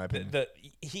all time, in my opinion.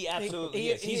 He absolutely He-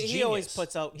 is. He's he always genius.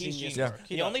 puts out He's genius genius. work.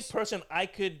 He The only does. person I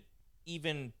could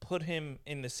even put him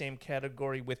in the same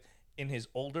category with in his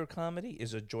older comedy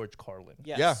is a George Carlin.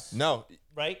 Yes. Yeah, no.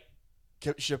 Right?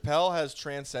 Chappelle has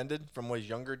transcended from his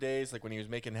younger days, like when he was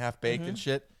making Half Baked and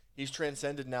shit. He's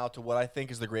transcended now to what I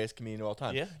think is the greatest comedian of all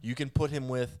time. Yeah. You can put him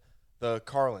with the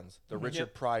Carlins, the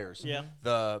Richard Pryors, Yeah.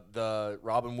 the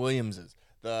Robin Williamses.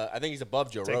 I think he's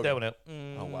above Joe Take Rogan. that one out.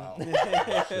 Oh wow.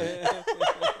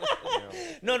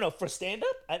 No, for stand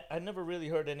up, I never really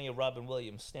heard any of Robin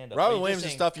Williams stand up. Robin Williams'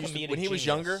 stuff when he was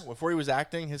younger, Genius. before he was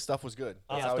acting, his stuff was good.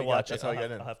 I'll That's have how to he watch got, that's it. how he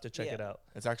got in. I'll have to check Yeah. it out.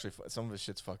 It's actually some of his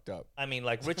shit's fucked up. I mean,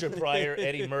 like Richard Pryor,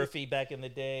 Eddie Murphy back in the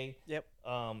day. Yep.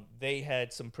 They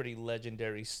had some pretty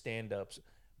legendary stand-ups.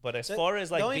 But as far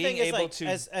as like the only being thing is, able like, to,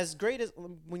 as great as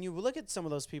when you look at some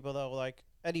of those people though, like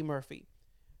Eddie Murphy,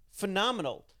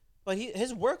 phenomenal, but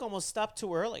his work almost stopped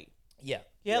too early. yeah,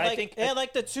 He had I like think he had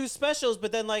like the 2 specials,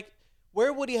 but then like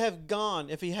where would he have gone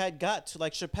if he had got to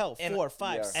like Chappelle, And- 4,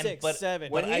 5, Yeah. 6, But-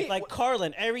 7, but like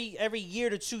Carlin every year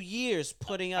to 2 years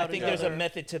putting out. I think there's a another-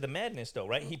 method to the madness, though,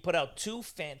 right? He put out 2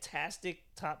 fantastic,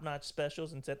 top-notch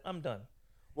specials and said, "I'm done."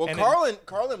 Well, And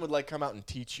Carlin would like come out and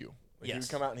teach you. Like, he would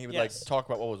Yes. come out and he would Yes. like talk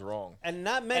about what was wrong. And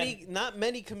not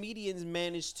many comedians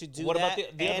manage to do What that,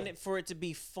 about the and other- for it to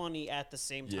be funny at the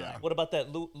same time. Yeah. What about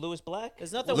that Lewis Black?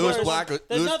 There's nothing Lewis worse. Black- There's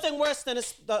Lewis- nothing worse than a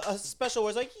special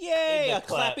where it's like, yay, The a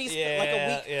clap. clappy, like a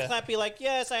Yeah, weak yeah. clappy, like,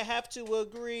 yes, I have to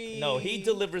agree. No, he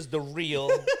delivers the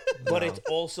real, but it's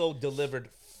also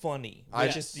delivered funny,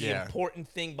 which is the Yeah. important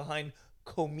thing behind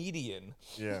comedian.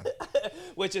 Yeah.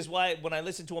 Which is why when I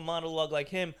listen to a monologue like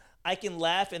him, I can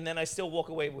laugh and then I still walk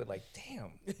away with like,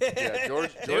 damn. Yeah,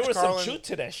 George There was Carlin, some truth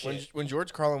to that shit. when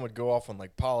George Carlin would go off on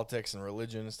like politics and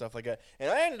religion and stuff like that, and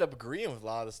I ended up agreeing with a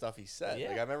lot of the stuff he said. Yeah.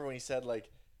 Like I remember when he said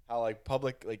like how like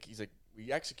public, like he's like,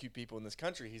 we execute people in this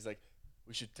country. He's like,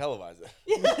 we should televise it.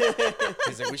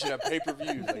 He's like, we should have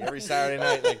pay-per-views like every Saturday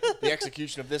night, like the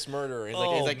execution of this murderer. He's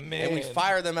Oh, like, and we man.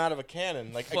 fire them out of a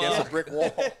cannon like against a Fuck. brick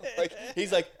wall. Like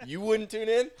he's like, you wouldn't tune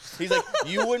in. He's like,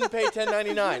 you wouldn't pay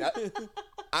 $10.99.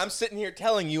 I'm sitting here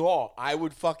telling you all, I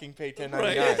would fucking pay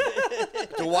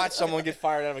 $10.99 to watch someone get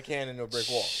fired out of a cannon into a brick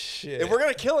wall. Shit. If we're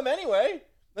gonna kill him anyway,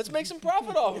 let's make some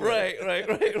profit off of it. Right. You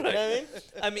know what I mean?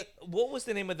 I mean, what was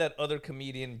the name of that other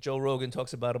comedian? Joe Rogan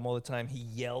talks about him all the time. He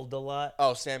yelled a lot.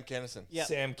 Oh, Sam Kinison. Yeah.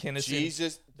 Sam Kinison.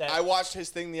 Jesus. That- I watched his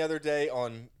thing the other day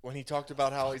on when he talked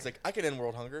about how he's like, I could end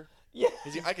world hunger. Yeah.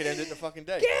 He's like, I could end it in a fucking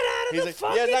day. Get out of he's the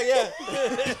like,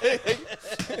 fucking...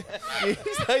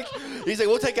 Yeah, he's like,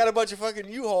 we'll take out a bunch of fucking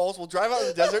U-Hauls. We'll drive out in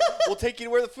the desert. We'll take you to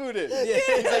where the food is.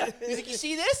 He's like, you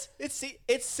see this?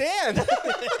 It's sand.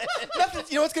 Nothing.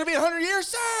 You know what's gonna be in 100 years?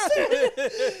 Sand.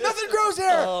 Nothing grows here.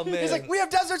 Oh, man. He's like, we have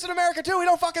deserts in America too. We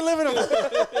don't fucking live in them.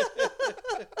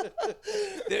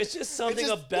 There's just something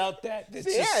just- about that. That's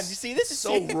Sand. just You see, this is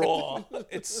so sand. raw.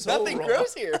 It's so Nothing raw.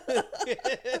 grows here.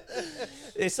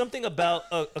 There's something about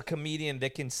a comedian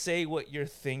that can say what you're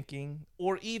thinking,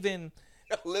 or even,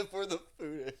 Live where the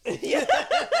food is.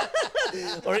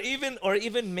 or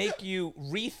even make you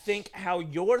rethink how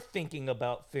you're thinking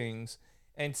about things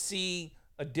and see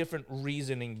a different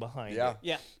reasoning behind Yeah. it.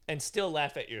 Yeah. And still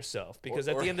laugh at yourself, because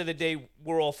Or- at the end of the day,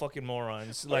 we're all fucking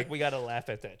morons. Like, we gotta laugh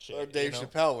at that shit. Or Dave you know?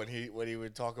 Chappelle when he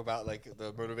would talk about like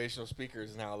the motivational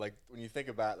speakers and how like when you think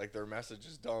about it, like their message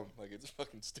is dumb, like it's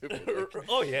fucking stupid. Like,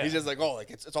 Oh yeah. he's just like, oh,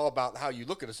 like it's all about how you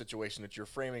look at a situation, it's your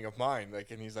framing of mind. Like,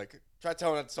 and he's like, try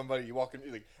telling that to somebody you walk in,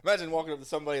 like imagine walking up to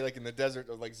somebody like in the desert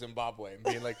of like Zimbabwe and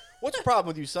being like, what's the problem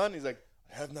with you, son? He's like,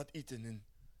 I have not eaten in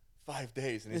 5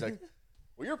 days, and he's like,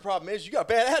 well, your problem is you got a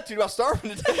bad attitude about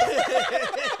starving to death.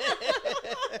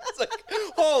 It's like,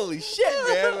 holy shit,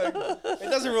 man. Like, it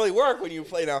doesn't really work when you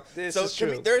play now. This so is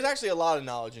true. there's actually a lot of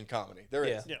knowledge in comedy. There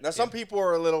is. Yeah. Now, some people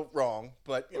are a little wrong,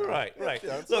 but, you know, Right.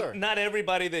 yeah, it's Look, there. not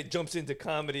everybody that jumps into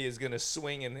comedy is gonna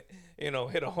swing and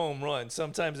hit a home run.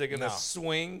 Sometimes they're gonna No.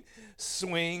 swing.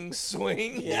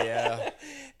 Yeah.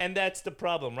 And that's the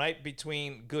problem, right?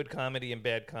 Between good comedy and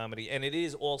bad comedy, and it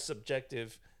is all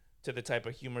subjective to the type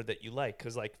of humor that you like.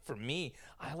 Because, like, for me,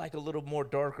 I like a little more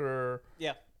darker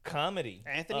Yeah. comedy.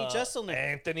 Anthony Jeselnik.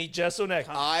 Anthony Jeselnik.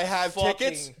 I have Fucking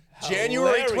tickets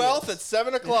January hilarious. 12th at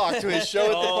 7 o'clock to his show at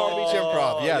the Palm Beach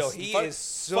Improv. Yes. Yo, he is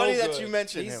so funny that good. you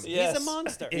mentioned He's, him. he's Yes. a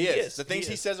monster. He is. Yes, The things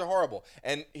he he is. says are horrible.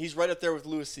 And he's right up there with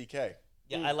Louis C.K.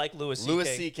 Yeah, I like Louis C.K.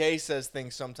 Louis C.K. says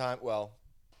things sometimes, well,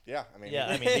 yeah, I mean, Yeah,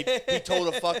 I mean, he told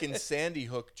a fucking Sandy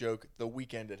Hook joke the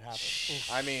weekend it happened.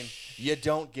 I mean, you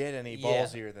don't get any Yeah.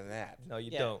 ballsier than that. No, you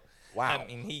Yeah. don't. Wow. I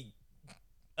mean, he.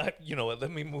 You know what?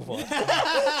 Let me move on. Good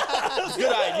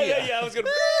idea. Yeah, I was gonna.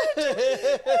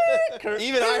 Kurt-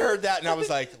 Even I heard that and I was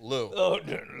like, Lou, Oh,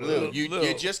 Lou,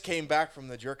 you just came back from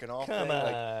the jerking off Come thing.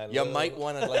 Like, on, you Lou. might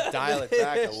want to like dial it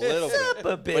back a little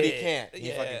bit. But he can't.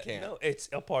 He fucking can't. No, it's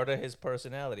a part of his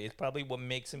personality. It's probably what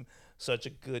makes him such a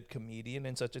good comedian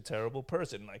and such a terrible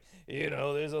person. Like,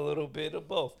 there's a little bit of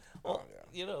both. Well,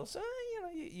 yeah. So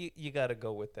you got to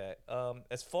go with that.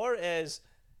 As far as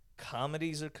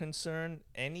comedies are concerned,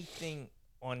 anything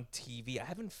on TV, I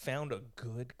haven't found a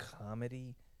good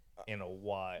comedy in a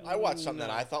while. I watched something that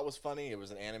I thought was funny. It was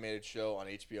an animated show on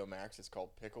HBO Max. It's called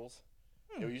Pickles.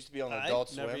 It used to be on Adult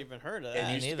I've Swim. never even heard of It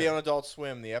that. used to neither. be on Adult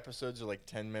Swim. The episodes are like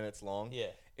 10 minutes long. Yeah.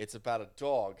 It's about a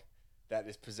dog that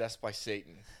is possessed by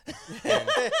Satan. And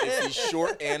it's these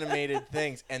short animated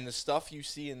things. And the stuff you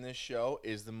see in this show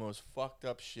is the most fucked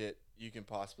up shit you can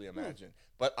possibly imagine.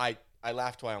 But I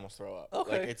laughed till I almost throw up.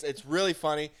 Okay. Like it's really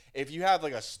funny. If you have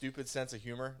like a stupid sense of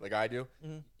humor, like I do,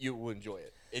 you will enjoy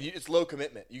it. And it's low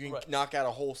commitment. You can Right. knock out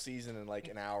a whole season in like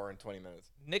an hour and 20 minutes.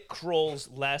 Nick Kroll's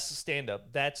last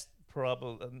stand-up, that's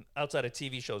probably outside of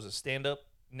TV shows, a stand-up.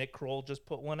 Nick Kroll just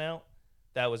put one out.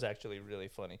 That was actually really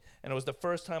funny, and it was the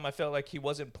first time I felt like he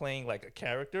wasn't playing like a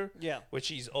character. Yeah. Which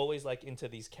he's always like into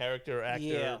these character actor.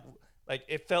 Yeah. Like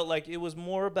it felt like it was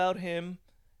more about him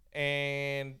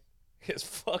and his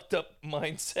fucked up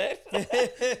mindset.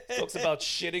 Talks about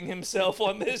shitting himself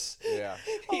on this. Yeah.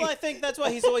 Well, I think that's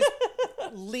why he's always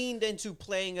leaned into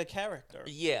playing a character.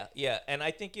 Yeah, and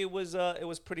I think it was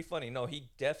pretty funny. No, he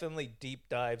definitely deep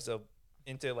dives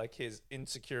into like his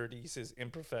insecurities, his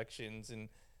imperfections, and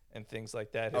things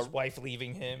like that. His wife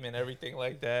leaving him and everything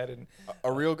like that. And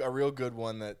a real good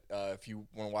one that if you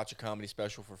want to watch a comedy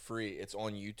special for free, it's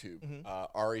on YouTube.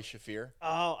 Ari Shaffir.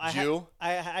 Oh, Jew.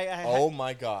 Oh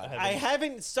my God. I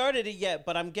haven't started it yet,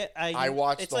 but I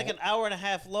watched. It's like an hour and a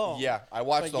half long. Yeah, I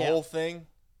watched the whole thing.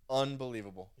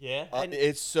 Unbelievable. Yeah,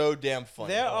 it's so damn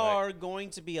funny. There are going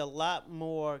to be a lot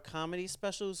more comedy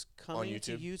specials coming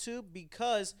to YouTube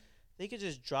because they could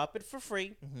just drop it for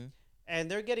free. And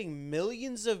they're getting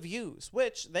millions of views,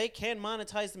 which they can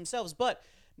monetize themselves, but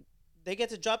they get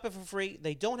to drop it for free.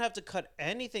 They don't have to cut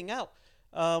anything out.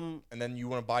 And then you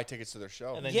want to buy tickets to their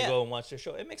show. And then you go and watch their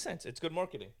show. It makes sense. It's good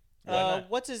marketing.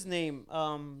 What's his name?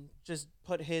 Just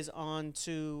put his on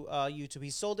to YouTube. He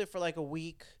sold it for like a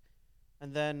week.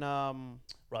 And then...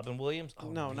 Robin Williams? Oh,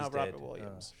 no, not dead. Robin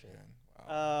Williams.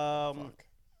 Oh, wow.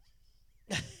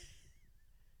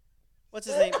 What's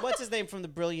his name? What's his name from the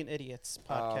Brilliant Idiots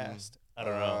podcast? I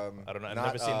don't know. I've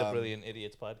never seen the Brilliant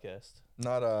Idiots podcast.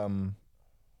 Not Oh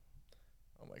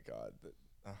my God.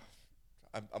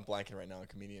 I'm blanking right now on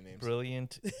comedian names.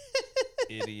 Brilliant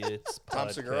Idiots podcast. Tom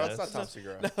Segura. It's not Tom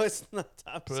Segura. No, it's not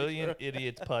Tom Brilliant Segura.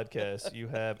 Idiots podcast. You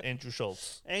have Andrew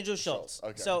Schultz. Andrew Schultz.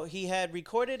 Okay. So he had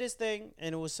recorded his thing,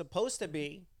 and it was supposed to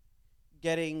be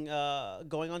going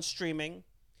on streaming.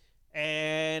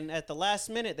 And at the last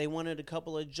minute, they wanted a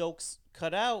couple of jokes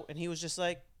cut out, and he was just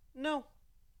like, "No,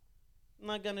 I'm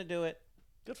not gonna do it."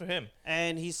 Good for him.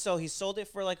 And he sold it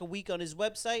for like a week on his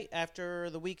website. After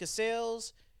the week of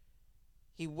sales,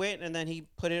 he went and then he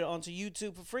put it onto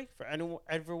YouTube for free for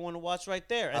everyone to watch right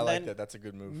there. And I like then that. That's a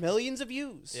good move. millions of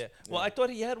views. Yeah. Well, I thought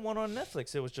he had one on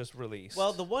Netflix. It was just released.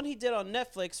 Well, the one he did on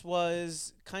Netflix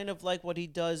was kind of like what he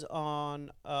does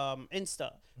on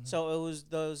Insta. So it was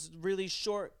those really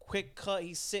short, quick cut.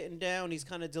 He's sitting down. He's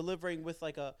kind of delivering with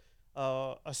like a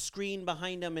screen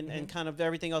behind him and kind of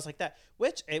everything else like that.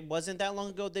 Which it wasn't that long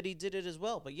ago that he did it as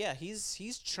well. But yeah,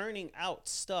 he's churning out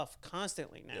stuff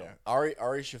constantly now. Yeah. Ari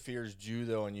Shaffir's Jew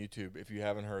though on YouTube. If you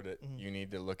haven't heard it, you need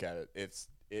to look at it.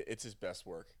 It's his best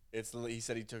work. He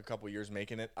said he took a couple years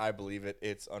making it. I believe it.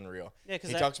 It's unreal. Yeah, because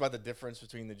he talks about the difference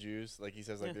between the Jews. Like he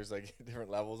says, like there's like different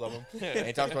levels of them. And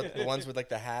he talks about the ones with like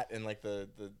the hat and like the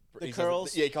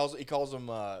curls. He calls them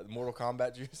Mortal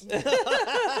Kombat Jews.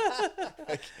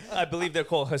 I believe they're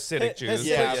called Hasidic Jews.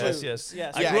 Hasidic Yes.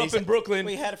 Yes. I grew up in Brooklyn.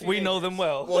 We know them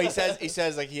well. Well, he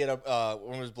says like he had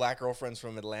one of his black girlfriends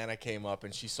from Atlanta came up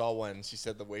and she saw one. And she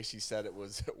said the way she said it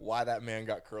was why that man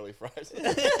got curly fries.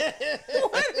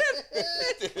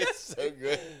 It's so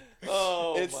good.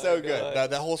 Oh, it's so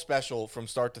good. The whole special from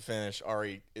start to finish,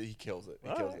 Ari, he kills it. He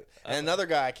kills it. And another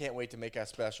guy I can't wait to make that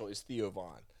special is Theo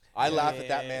Vaughn. I laugh at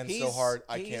that man so hard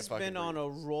I can't fucking He's been on a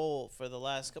roll for the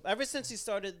last couple, ever since he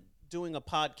started doing a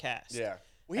podcast. Yeah.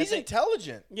 Well, he's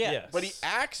intelligent. Yeah. Yes. But he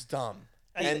acts dumb.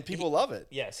 And people love it.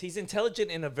 Yes, he's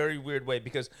intelligent in a very weird way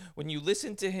because when you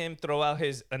listen to him throw out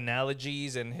his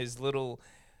analogies and his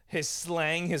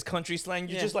slang, his country slang,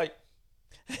 you're just like,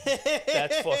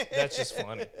 that's just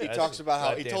funny. He talks about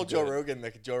how he told Joe Rogan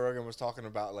that Joe Rogan was talking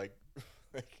about like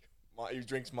he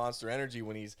drinks Monster Energy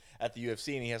when he's at the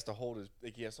UFC and he has to hold his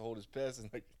piss and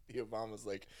like Theo Vaughn was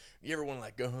like, you ever want to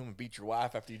like go home and beat your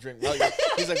wife after you drink milk?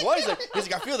 He's like, what? He's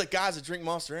like, I feel that guys that drink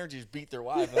Monster Energy just beat their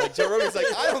wife. And like Joe Rogan's like,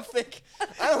 I don't think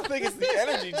it's the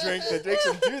energy drink that makes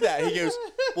them do that. He goes,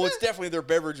 well, it's definitely their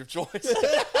beverage of choice.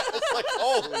 It's like,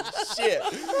 holy shit!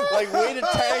 Like way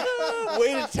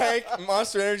to tank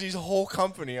Monster Energy's whole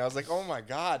company. I was like, oh my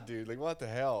god, dude! Like, what the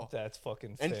hell? That's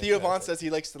fucking. And Theo Vaughn says he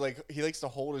likes to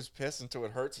hold his piss until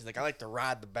it hurts. He's like, I like to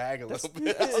ride the bag a little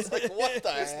bit. I was like, what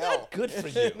the hell? Not good for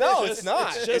you. No, it's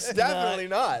not. It's definitely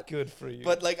not good for you.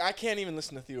 But like, I can't even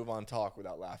listen to Theo Vaughn talk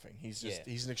without laughing. He's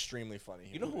an extremely funny.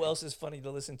 You know who else is funny to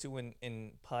listen to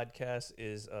in podcasts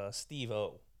is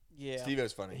Steve-O. Yeah,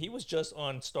 Steve-O's funny. He was just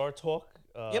on Star Talk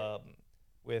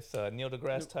with Neil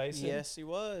deGrasse Tyson. Yes, he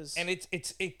was. And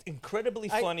it's incredibly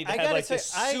funny to have like this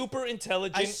super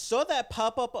intelligent. I saw that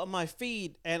pop up on my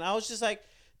feed, and I was just like,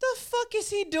 the fuck is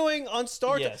he doing on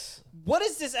Star Trek? Yes. What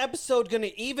is this episode going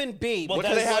to even be? Well, What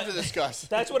do that's they have what- to discuss?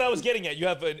 That's what I was getting at. You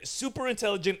have a super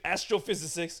intelligent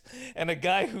astrophysicist and a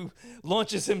guy who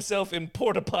launches himself in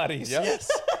porta potties. Yep.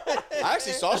 Yes. I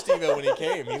actually saw Steve-O when he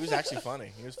came. He was actually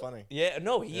funny. He was funny. Yeah,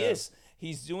 no, he Yeah. is.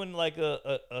 He's doing like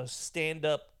a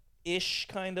stand-up ish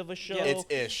kind of a show. Yeah. It's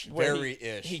ish. where Very he,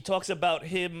 ish. He talks about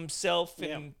himself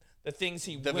Yeah. and the things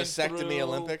he The went vasectomy through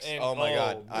Olympics? and- Oh my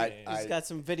God. man. He's got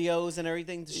some videos and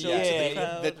everything to show Yeah, to the yeah,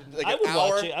 crowd. Like I an would hour,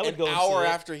 watch it. I would an go and hour see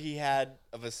it. after he had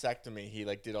a vasectomy, he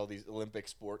like did all these Olympic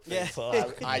sport Yeah. things.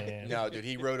 Fuck, I man. no, dude.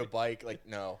 He rode a bike. Like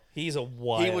no, He's a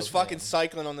wild. he was fucking man.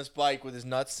 cycling on this bike with his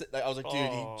nuts. I was like,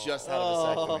 dude, he just had a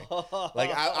vasectomy.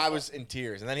 Like I was in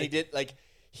tears, and then he did like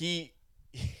he.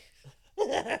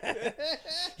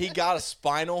 He got a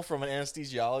spinal from an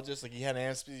anesthesiologist. Like he had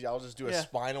an anesthesiologist do a Yeah.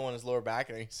 spinal on his lower back,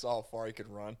 and he saw how far he could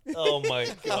run. Oh my I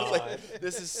was god. like,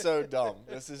 this is so dumb.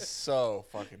 This is so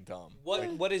fucking dumb.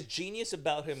 What is genius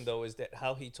about him though is that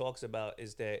how he talks about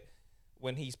is that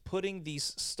when he's putting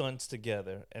these stunts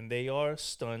together, and they are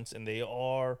stunts and they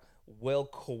are well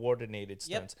coordinated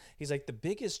Yep. stunts. He's like the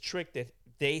biggest trick that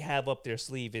they have up their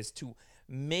sleeve is to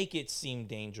make it seem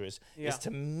dangerous, Yeah. is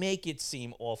to make it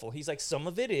seem awful. He's like some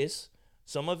of it is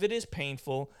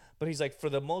painful, but he's like for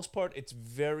the most part it's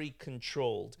very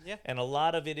controlled. Yeah. And a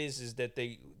lot of it is that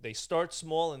they start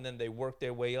small and then they work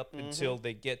their way up until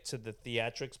they get to the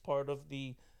theatrics part of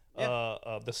the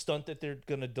stunt that they're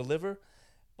gonna deliver.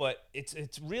 But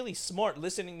it's really smart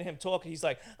listening to him talk. He's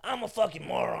like, I'm a fucking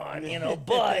moron, you know,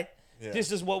 but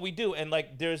this is what we do. And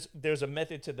like there's a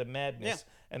method to the madness,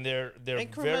 and they're very,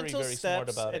 incremental very smart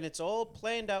steps, about and it. it's all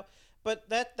planned out. But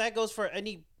that goes for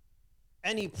any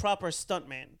proper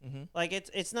stuntman. Mm-hmm. Like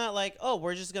it's not like, oh,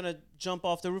 we're just gonna jump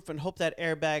off the roof and hope that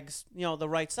airbag's the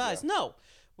right size. No,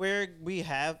 we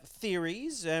have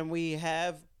theories and we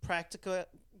have practical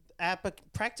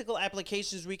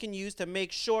applications we can use to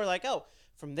make sure, like, oh,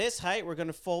 from this height we're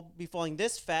gonna be falling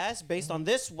this fast based on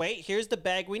this weight. Here's the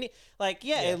bag we need. Like,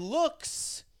 it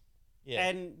looks. Yeah.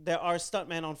 And there are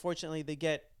stuntmen, unfortunately, they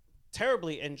get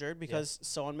terribly injured because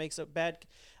someone makes a bad.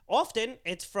 Often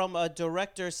it's from a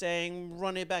director saying,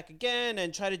 "Run it back again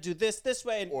and try to do this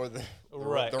way." And Or the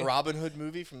Right. the Robin Hood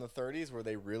movie from the 30s where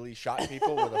they really shot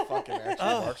people with a fucking actual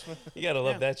marksman. You gotta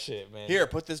love that shit, man. Here,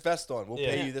 put this vest on. We'll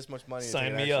Yeah. pay you this much money. to Sign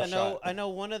take an me actual up. shot. I know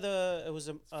one of it was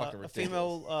fucking a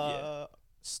female Yeah.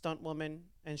 stunt woman,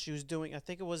 and she was doing. I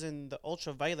think it was in the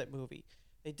Ultraviolet movie.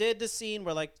 They did the scene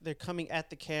where like they're coming at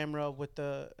the camera with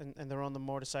and they're on the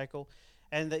motorcycle,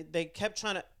 and they kept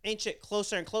trying to inch it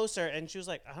closer and closer, and she was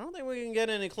like, I don't think we can get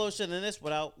any closer than this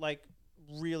without like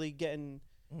really getting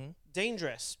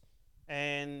dangerous.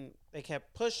 And they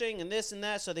kept pushing and this and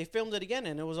that, so they filmed it again,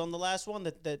 and it was on the last one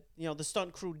that the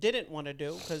stunt crew didn't want to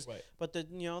do but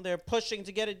they're pushing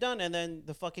to get it done, and then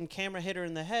the fucking camera hit her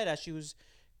in the head as she was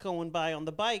going by on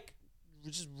the bike.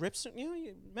 Just rips,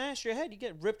 you mash your head, you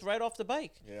get ripped right off the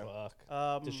bike. Yeah.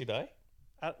 Fuck. Did she die?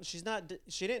 She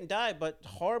didn't die, but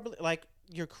horribly, like,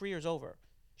 your career's over.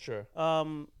 Sure.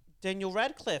 Daniel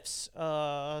Radcliffe's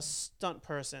stunt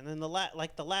person in the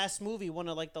last movie, one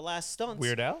of like the last stunts,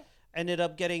 Weird Al? ended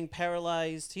up getting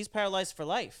paralyzed. He's paralyzed for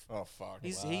life. Oh fuck.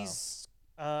 He's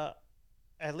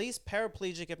at least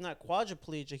paraplegic, if not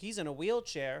quadriplegic. He's in a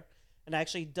wheelchair and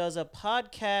actually does a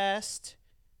podcast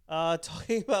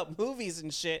talking about movies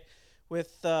and shit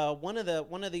with one of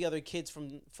the other kids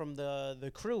from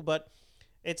the crew. But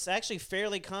it's actually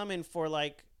fairly common for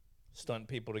like Stunt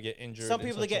people to get injured. some in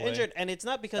people to such a get way. injured, and it's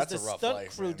not because That's the a rough stunt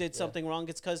life, crew man. did Yeah. something wrong.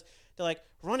 It's because they're like,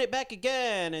 run it back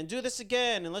again and do this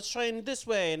again, and let's try it this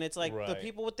way. And it's like the Right.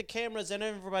 people with the cameras and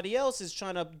everybody else is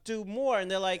trying to do more,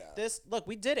 and they're like, look,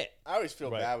 we did it. I always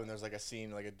feel Right. bad when there's like a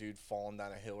scene like a dude falling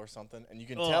down a hill or something, and you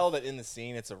can Ugh. tell that in the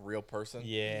scene it's a real person.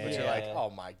 Yeah. But you're like, oh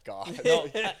my god. No,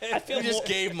 I feel You just more,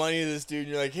 gave money to this dude, and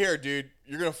you're like, here, dude,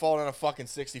 you're gonna fall down a fucking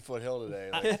 60-foot hill today.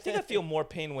 Like, I think I feel more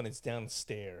pain when it's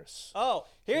downstairs. Oh,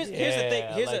 here's the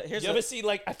thing. You ever see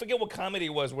like I forget what comedy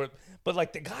it was but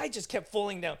like the guy just kept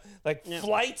falling down like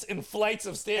flights and flights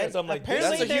of stairs. And I'm like,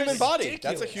 apparently that's a there's human body.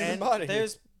 ridiculous. That's a human and body.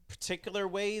 there's particular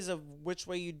ways of which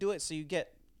way you do it, so you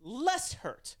get less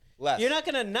hurt. Less. You're not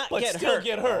gonna not but get still hurt.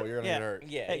 get hurt. Oh, you're gonna Yeah. get hurt.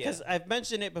 Yeah, Because I've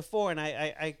mentioned it before, and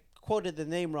I quoted the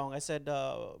name wrong. I said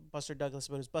Buster Douglas,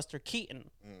 but it was Buster Keaton,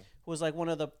 who was like one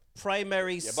of the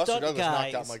primary Yeah, Buster stunt Douglas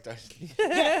guys. knocked out Mike Tyson.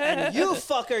 And you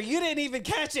fucker, you didn't even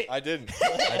catch it. I didn't.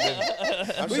 I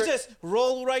didn't. I'm We sure, just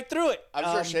rolled right through it. I'm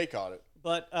sure Shay caught it.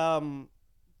 But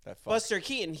That fuck. Buster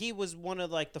Keaton, he was one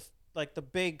of like the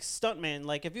big stuntman.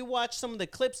 Like if you watch some of the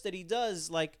clips that he does,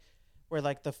 like where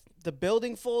like the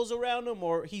building falls around him,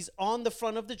 or he's on the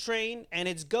front of the train and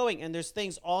it's going, and there's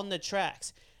things on the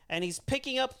tracks, and he's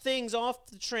picking up things off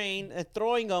the train and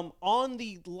throwing them on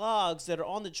the logs that are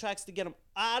on the tracks to get them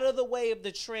out of the way of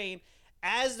the train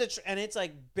as and it's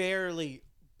like barely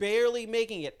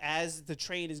making it as the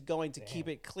train is going to keep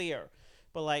it clear.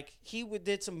 But like he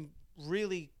did some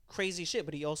really crazy shit,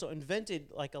 but he also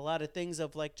invented like a lot of things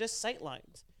of like just sight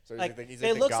lines. So Like, he's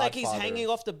it the looks like he's godfather. hanging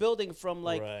off the building from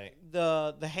like Right.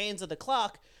 the hands of the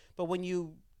clock, but when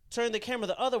you turn the camera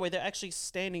the other way, they're actually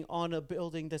standing on a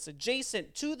building that's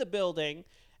adjacent to the building,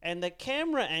 and the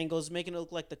camera angle is making it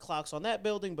look like the clock's on that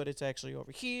building, but it's actually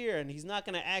over here, and he's not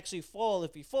going to actually fall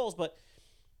if he falls, but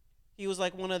he was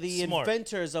like one of the Smart.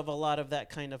 inventors of a lot of that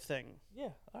kind of thing. Yeah,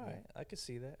 all right. I could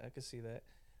see that.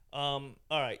 All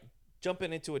right.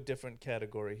 Jumping into a different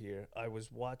category here. I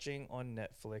was watching on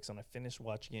Netflix, and I finished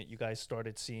watching it. You guys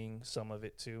started seeing some of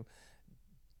it too.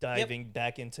 Diving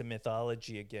back into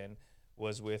mythology again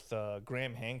was with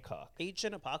Graham Hancock.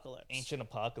 Ancient Apocalypse. Ancient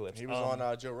Apocalypse. He was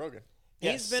on Joe Rogan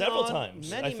yeah, He's been several on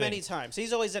times. I many think. times.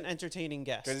 He's always an entertaining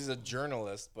guest. because he's a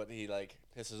journalist, but he like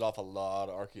pisses off a lot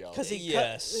of archaeologists. 'Cause he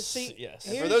Yes. see, Yes.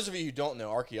 And for here's- those of you who don't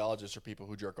know, archaeologists are people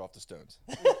who jerk off the stones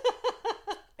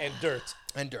And dirt.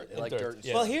 and dirt. They like Dirt, dirt. And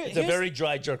yeah. Well, stuff. It's a here's- very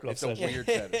dry jerk off It's a session. weird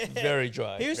setting. Very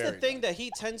dry. Here's the Very thing that he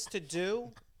tends to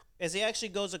do is he actually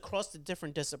goes across the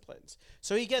different disciplines.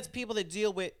 So he gets people that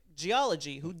deal with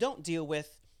geology who don't deal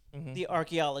with the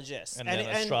archaeologists. And then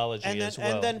astrology and then, as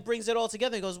well. And then brings it all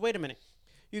together and goes, wait a minute.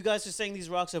 You guys are saying these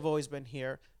rocks have always been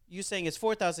here. You saying it's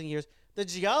 4,000 years. The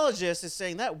geologist is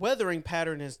saying that weathering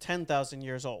pattern is 10,000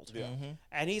 years old. Yeah.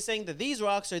 And he's saying that these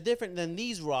rocks are different than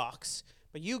these rocks.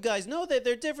 But you guys know that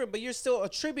they're different, but you're still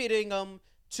attributing them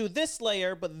to this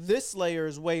layer, but this layer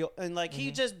is way... And, like,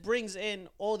 he just brings in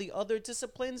all the other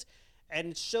disciplines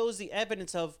and shows the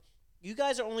evidence of you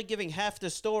guys are only giving half the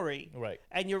story. Right.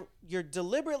 And you're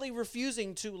deliberately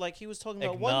refusing to, like he was talking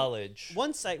about Acknowledge.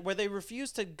 one site where they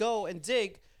refuse to go and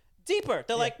dig deeper.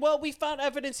 They're like, well, we found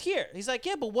evidence here. He's like,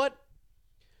 yeah, but what...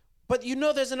 But you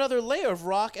know there's another layer of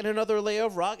rock and another layer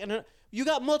of rock, and you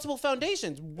got multiple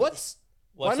foundations. Why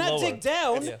What's not lower? dig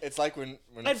down It's like when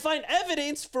and find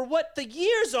evidence for what the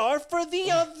years are for the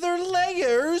other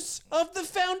layers of the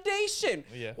foundation?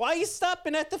 Yeah. Why are you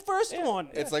stopping at the first one?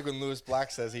 it's like when Lewis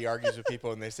Black says he argues with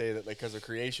people and they say that like because of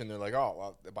creation they're like, oh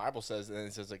well, the Bible says, and then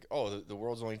it says like, oh the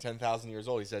world's only 10,000 years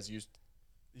old. He says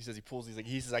he pulls.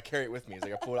 He says I carry it with me. He's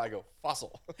like I pull it. I go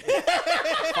fossil.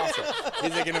 Fossil.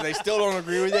 He's like, and if they still don't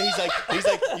agree with it, he's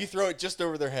like you throw it just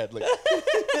over their head. Like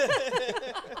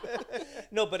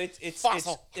No, but it's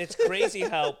Fossil. it's crazy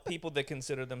how people that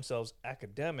consider themselves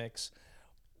academics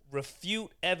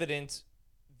refute evidence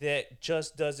that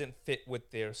just doesn't fit with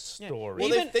their story.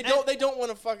 well, Even- they don't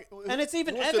want to fuck. And it's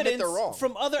even who wants to admit evidence they're wrong?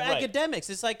 from other Right. academics.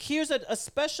 It's like, here's a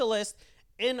specialist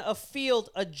in a field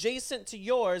adjacent to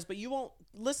yours, but you won't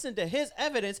listen to his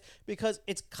evidence because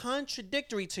it's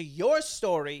contradictory to your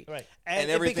story. Right.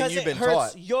 And everything because you've it been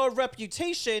hurts taught. your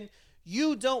reputation,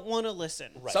 you don't want to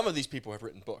listen. Some of these people have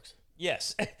written books.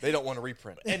 Yes. They don't want to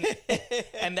reprint.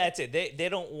 And that's it. They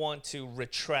don't want to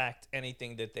retract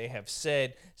anything that they have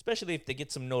said, especially if they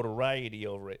get some notoriety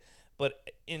over it. But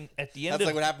at the end That's of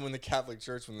like what happened when the Catholic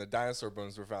Church, when the dinosaur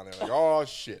bones were found. They're like, oh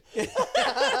shit,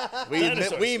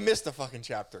 Dinosaurs. we missed a fucking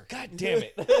chapter. God damn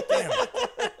it.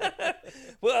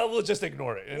 Well, we'll just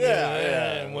ignore it.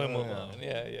 And we'll move on.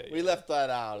 Yeah. We left that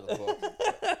out of the book.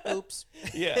 Oops.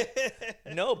 Yeah.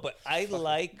 No, but I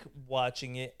like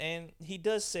watching it. And he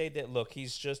does say that, look,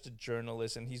 he's just a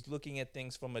journalist and he's looking at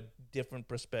things from a different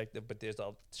perspective, but there's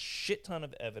a shit ton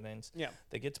of evidence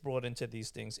that gets brought into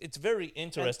these things. It's very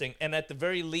interesting. And at the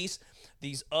very least,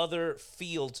 these other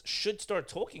fields should start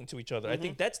talking to each other. I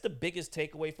think that's the biggest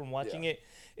takeaway from watching it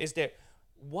is that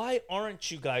why aren't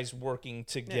you guys working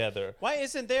together? Why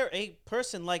isn't there a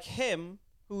person like him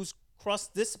who's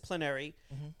cross-disciplinary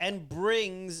and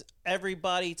brings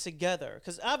everybody together?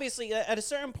 Because obviously, at a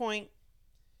certain point,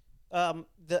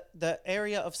 the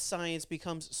area of science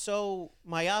becomes so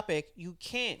myopic, you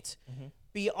can't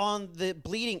be on the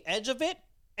bleeding edge of it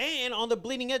and on the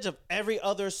bleeding edge of every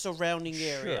other surrounding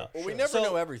area. Well, we never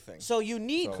know everything. So you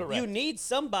need So- you need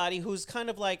somebody who's kind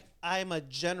of like, I'm a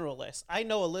generalist. I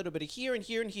know a little bit of here and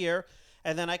here and here,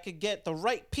 and then I could get the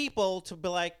right people to be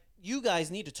like, you guys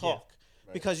need to talk.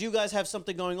 Because you guys have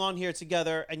something going on here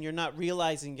together and you're not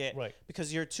realizing it. Right.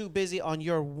 Because you're too busy on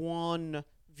your one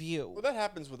view. Well, that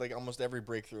happens with like almost every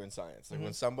breakthrough in science. Like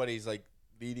when somebody's like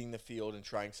leading the field and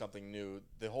trying something new,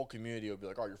 the whole community will be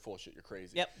like, "Oh, you're full of shit. You're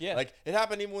crazy." Yep. Yeah. Like it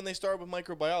happened even when they started with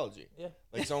microbiology. Yeah.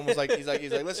 Like someone was like, he's like,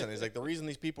 listen, he's like, the reason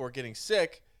these people are getting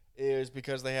sick is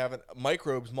because they have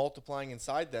microbes multiplying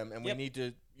inside them, and we need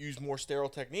to, use more sterile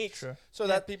techniques Sure. so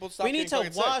that people stop. We need to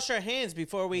getting fucking wash sick. our hands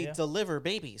before we deliver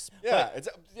babies. Yeah, or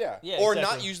exactly.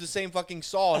 not use the same fucking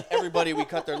saw on everybody we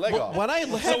cut their leg off. When I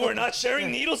So we're not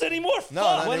sharing needles anymore. No,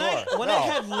 Fuck. not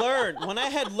anymore. when I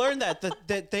had learned that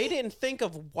they didn't think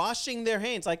of washing their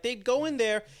hands, like they'd go in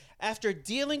there after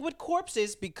dealing with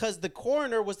corpses because the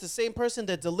coroner was the same person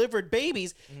that delivered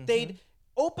babies. They'd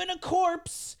open a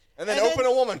corpse. And then open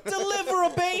a woman. Deliver a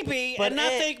baby But and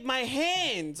not Ed- think my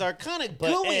hands are kind of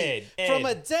But gooey Ed, from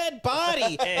a dead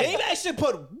body. Ed. Maybe I should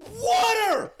put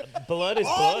water. Blood is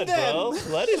On blood, them. bro.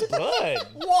 Blood is blood.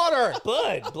 Water.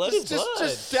 Blood is blood.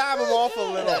 Just dab them off a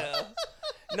little. Yeah.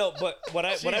 No, but what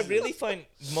I really find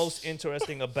most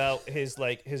interesting about his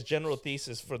general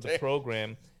thesis for the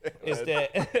program is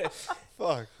that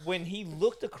Fuck. when he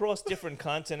looked across different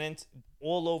continents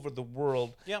all over the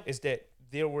world, Yep. is that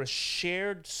there were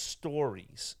shared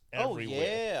stories everywhere.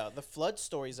 Oh yeah, the flood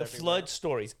stories. The flood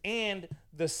stories and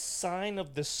the sign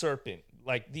of the serpent.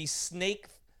 Like these snake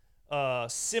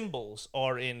symbols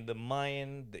are in the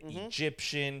Mayan, the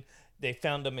Egyptian. They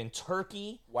found them in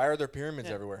Turkey. Why are there pyramids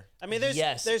everywhere? I mean, there's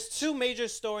Yes. there's two major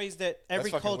stories that every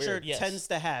fucking culture weird. Yes. tends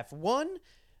to have. One,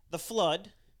 the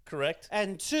flood, Correct?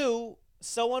 and two,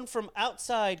 someone from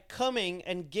outside coming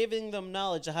and giving them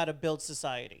knowledge of how to build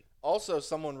society. Also,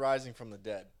 someone rising from the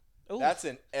dead. Ooh. That's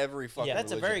in every fucking Yeah.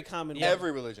 That's a religion. very common one.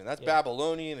 Every religion. That's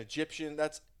Babylonian, Egyptian.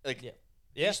 That's like Yeah.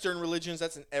 Yeah. Eastern religions.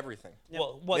 That's in everything.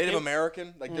 Well, Native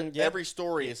American. Like Yep. every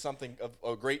story is something of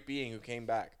a great being who came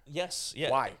back. Yes. Yeah.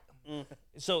 Why?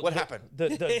 So What happened?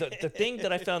 The thing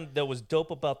that I found that was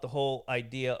dope about the whole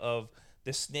idea of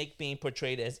the snake being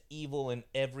portrayed as evil in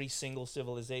every single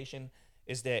civilization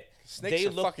is that Snakes they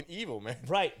are look fucking evil, man.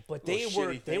 right, but they Little were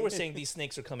shitty they were thing. saying these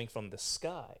snakes are coming from the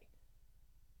sky,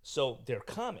 so they're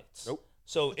comets. Nope.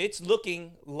 So it's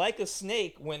looking like a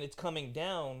snake when it's coming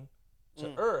down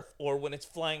to Earth or when it's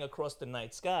flying across the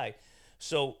night sky.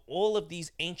 So all of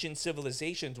these ancient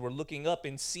civilizations were looking up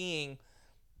and seeing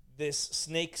this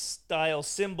snake style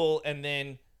symbol and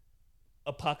then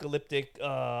apocalyptic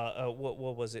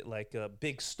what was it like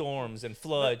big storms and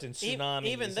floods and tsunamis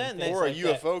even and then, things Or a like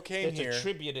that UFO came that's here.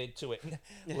 attributed to it.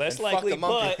 Less And fucked likely, the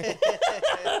monkey.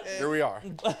 but Here we are.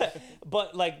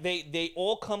 but like they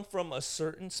all come from a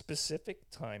certain specific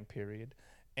time period,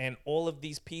 and all of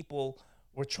these people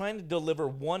were trying to deliver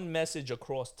one message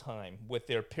across time with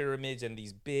their pyramids and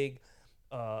these big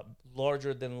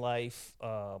larger than life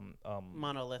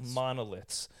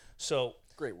monoliths. So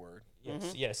Great word.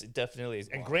 yes, yes, it definitely is.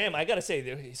 And Graham, I gotta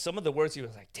say, some of the words he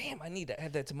was like, "Damn, I need to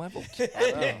add that to my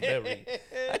vocabulary."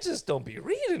 I just don't be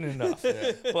reading enough.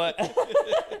 But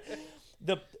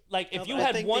if you I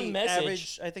had think one the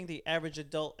message, I think the average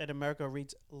adult in America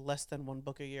reads less than one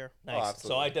book a year. nice. So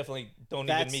absolutely. I definitely don't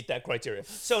That's even meet that criteria.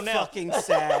 So now, Fucking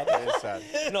sad. It is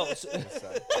sad. no. It's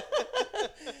sad.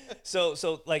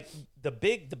 So like the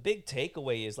big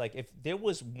takeaway is like if there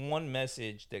was one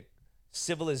message that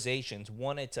civilizations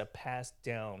wanted to pass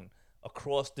down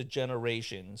across the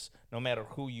generations, no matter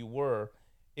who you were,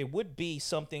 it would be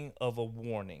something of a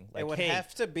warning. Like, It would hey,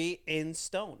 have to be in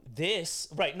stone. this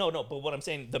right? No, but what I'm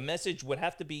saying, the message would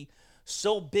have to be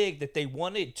so big that they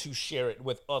wanted to share it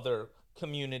with other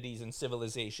communities and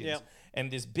civilizations. Yep.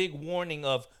 And this big warning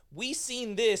of we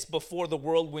seen this before the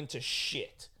world went to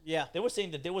shit. Yeah. They were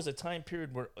saying that there was a time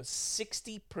period where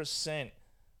 60%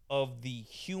 of the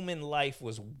human life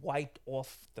was wiped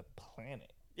off the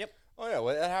planet. Yep. Oh yeah,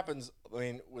 well that happens. I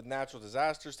mean, with natural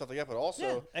disasters, stuff like that. But also,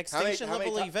 Yeah. Extinction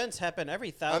level events happen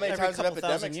every many every times have couple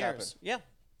thousand epidemics years. happened? Yeah.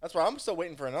 That's why I'm still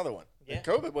waiting for another one. Yeah.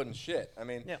 COVID wasn't shit. I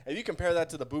mean, Yeah. if you compare that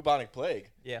to the bubonic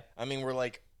plague, Yeah. I mean, we're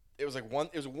like, it was 1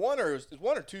 or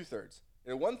 2/3.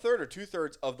 1/3 or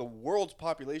 2/3 of the world's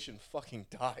population fucking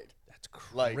died. That's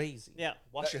Like- crazy. Yeah.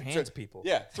 Wash your So- hands, people.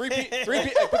 Yeah, three people.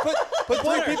 Put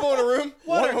three people in a room.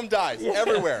 One of them dies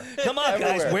everywhere. Come on,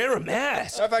 guys, Everywhere. wear a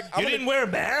mask. In fact, you didn't wear a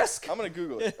mask? I'm gonna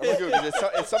Google it.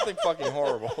 It's something fucking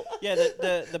horrible. Yeah,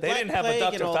 the They Black didn't have a Plague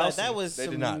Dr. and all that. Fauci. That was They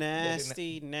did some not.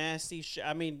 nasty shit.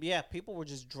 I mean, yeah, people were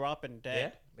just dropping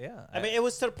dead. Yeah. I mean, it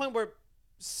was to the point where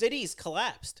cities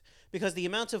collapsed because the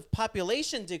amount of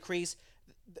population decrease,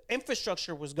 the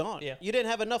infrastructure was gone. Yeah. You didn't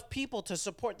have enough people to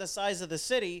support the size of the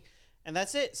city, and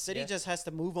that's it. City Yeah. just has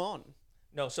to move on.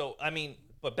 No, so I mean,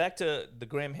 but back to the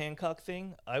Graham Hancock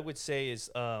thing, I would say is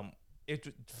it's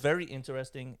very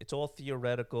interesting. It's all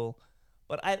theoretical,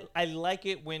 but I like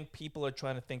it when people are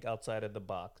trying to think outside of the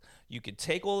box. You could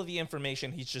take all of the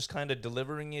information, he's just kind of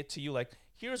delivering it to you like,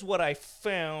 here's what I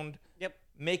found. Yep.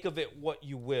 Make of it what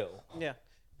you will. Yeah.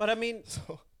 But I mean,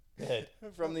 Go ahead.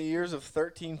 From the years of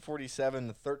 1347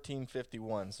 to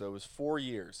 1351, so it was 4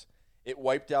 years. It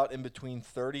wiped out in between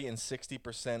 30 and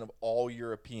 60% of all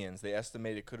Europeans. They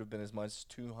estimate it could have been as much as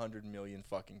 200 million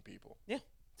fucking people. Yeah.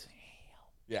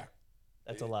 Yeah.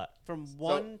 That's a lot. From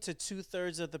 1 to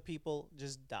 2/3 of the people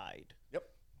just died. Yep.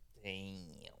 Damn.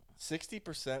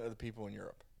 60% of the people in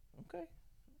Europe. Okay.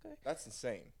 That's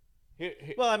insane. Here,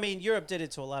 Well, I mean, Europe did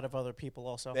it to a lot of other people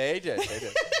also. They did.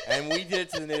 And we did it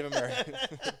to the Native Americans.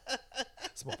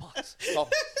 smallpox. Oh,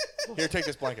 here, take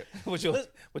this blanket. Would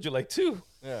you like two?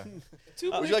 Yeah.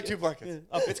 Two. Would you like 2 blankets?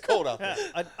 It's cold out there.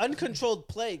 An uncontrolled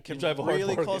plague can drive a hard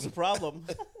really bargain. cause a problem.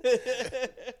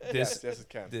 Yes, it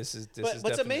can. This is But what's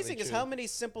definitely amazing is true. how many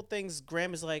simple things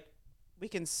Graham is like, we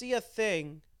can see a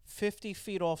thing 50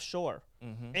 feet offshore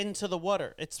into the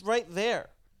water. It's right there.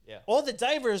 Yeah. All the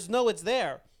divers know it's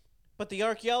there, but the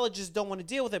archaeologists don't want to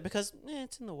deal with it because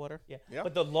it's in the water. Yeah. Yeah.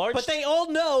 But the large. But they all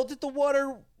know that the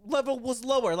water level was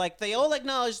lower. Like, they all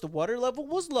acknowledge the water level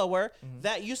was lower.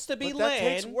 That used to be But that land.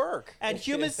 takes work. And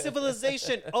human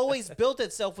civilization always built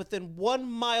itself within 1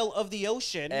 mile of the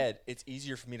ocean. Ed, it's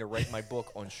easier for me to write my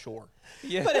book on shore.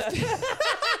 yeah.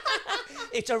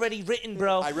 It's already written,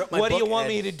 bro. I wrote my what do book, you want Ed.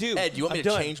 me to do? Ed, you want I'm me to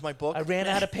done. change my book? I ran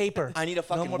out of paper. I need a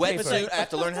fucking more wetsuit. paper. I have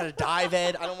to learn how to dive,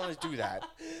 Ed. I don't want to do that.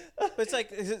 But it's like,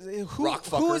 who, Rock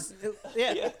fucker.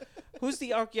 who's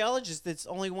the archaeologist that's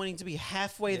only wanting to be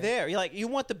halfway there? You're like, you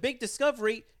want the big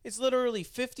discovery? It's literally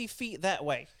 50 feet that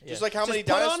way. Just like how many Just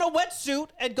put dinosaurs. on a wetsuit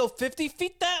and go 50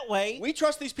 feet that way. We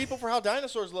trust these people for how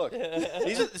dinosaurs look.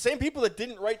 These are the same people that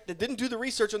didn't do the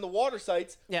research on the water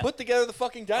sites. Yeah. Put together the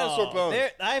fucking dinosaur bones.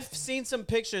 I've seen some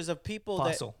pictures of people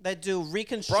Fossil. that do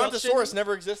reconstruction. Brontosaurus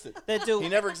never existed. That do- He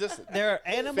never existed. There are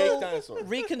animal dinosaur.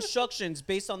 reconstructions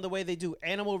based on the way they do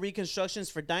animal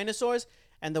reconstructions for dinosaurs,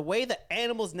 and the way the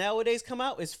animals nowadays come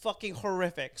out is fucking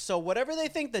horrific. So whatever they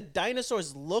think the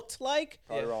dinosaurs looked like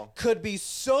Probably wrong. could be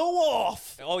so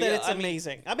off Oh, that yeah, it's I mean-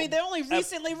 amazing. I mean, they only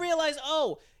recently realized,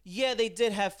 oh, yeah, they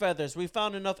did have feathers. We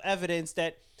found enough evidence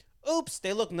that, oops,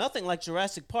 they look nothing like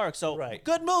Jurassic Park. So Right.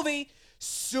 good movie,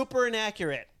 super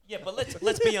inaccurate. Yeah, but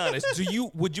let's be honest.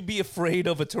 Would you be afraid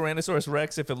of a Tyrannosaurus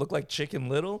Rex if it looked like Chicken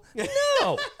Little?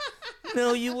 No,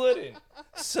 no, you wouldn't.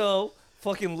 So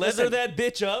fucking leather Listen, that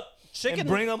bitch up Chicken- and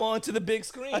bring them onto the big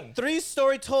screen. A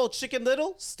 3-story tall Chicken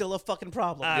Little, still a fucking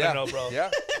problem. I don't know, bro.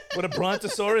 Yeah. Would a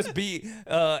Brontosaurus be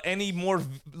any more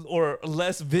or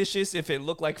less vicious if it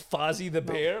looked like Fozzie the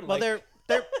bear? Well, Like,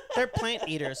 they're plant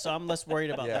eaters, so I'm less worried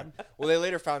about Yeah. them. Well, they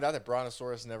later found out that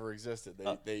Brontosaurus never existed.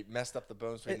 They messed up the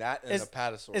bones between that and Is- the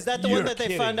Apatosaurus. Is that the You're one that they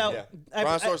kidding. found out? Yeah.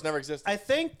 Brontosaurus never existed. I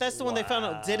think that's the one they found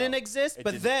out didn't exist,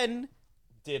 but didn't. then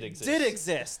did exist. did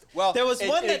exist. Well, there was it,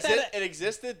 one it, that. exi- it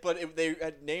existed, but they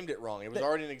had named it wrong. It was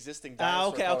already an existing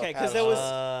dinosaur. called Okay, because Apatosaurus.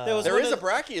 there was There one is of a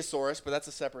Brachiosaurus, but that's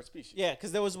a separate species. yeah,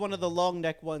 because there was one of the long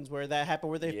neck ones where that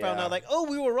happened, where they found Yeah. out like, oh,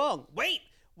 we were wrong. Wait,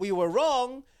 we were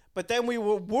wrong, but then we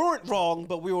weren't wrong,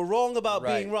 but we were wrong about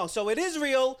Right. being wrong. So it is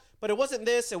real, but it wasn't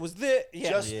this. It was this.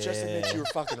 Yeah. Just admit you were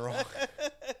fucking wrong.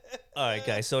 All right,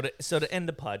 guys. So to end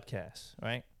the podcast,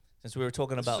 right? Since we were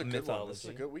talking This is about a good one. mythology, This is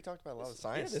a good. We talked about a lot of yeah,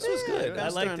 science. this stuff. was good. Yeah, I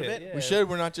liked starting a it. bit. Yeah. We should.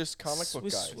 We're not just comic book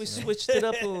We, guys. we you know? switched it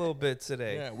up a little bit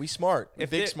today. Yeah, we smart. We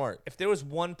big there- smart. If there was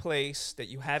one place that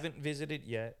you haven't visited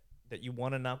yet that you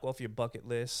want to knock off your bucket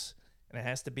list, and it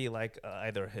has to be like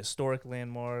either a historic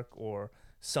landmark or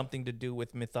something to do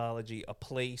with mythology, a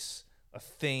place, a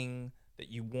thing that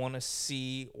you want to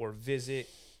see or visit,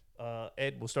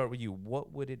 Ed, we'll start with you.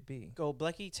 What would it be?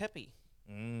 Göbekli Tepe.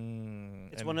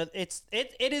 It's And- one of it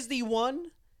is the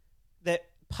one that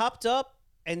popped up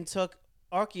and took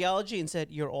archaeology and said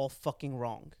you're all fucking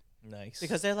wrong nice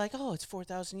because they're like, oh, it's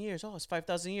 4,000 years, oh, it's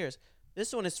 5,000 years.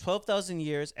 This one is 12,000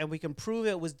 years, and we can prove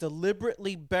it was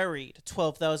deliberately buried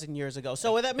 12,000 years ago.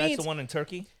 So what that that's means, the one in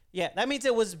Turkey. yeah, that means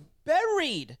it was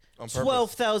buried On purpose.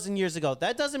 12,000 years ago.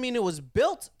 That doesn't mean it was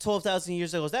built 12,000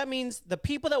 years ago. That means the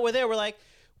people that were there were like,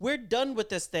 we're done with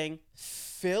this thing.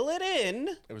 Fill it in.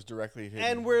 It was directly hidden.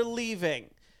 And we're leaving.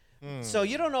 So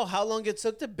you don't know how long it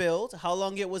took to build, how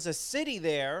long it was a city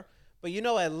there, but you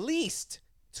know at least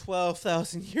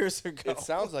 12,000 years ago. It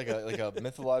sounds like a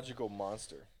mythological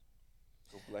monster.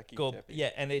 Göbekli Tepe. Yeah,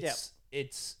 and it's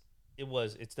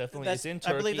definitely it's in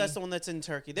Turkey. I believe that's the one that's in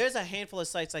Turkey. There's a handful of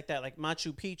sites like that. Like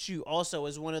Machu Picchu also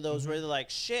is one of those where they're like,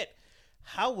 shit,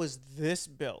 how was this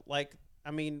built? Like,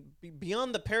 I mean,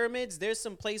 beyond the pyramids, there's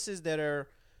some places that are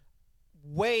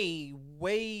way,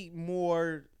 way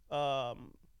more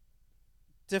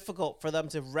difficult for them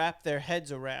to wrap their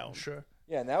heads around. Sure.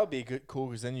 Yeah, and that would be cool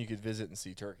because then you could visit and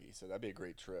see Turkey. So that'd be a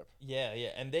great trip. Yeah,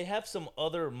 and they have some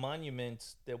other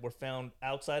monuments that were found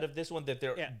outside of this one that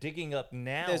they're Yeah. digging up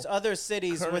now. There's other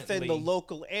cities within the currently-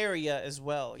 local area as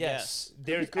well. yes, There's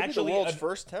there's could be actually the world's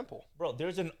first temple. bro.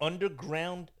 There's an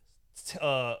underground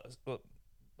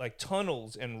like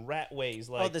tunnels and ratways,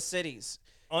 like the cities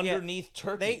underneath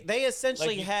Turkey. They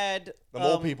essentially Like, had The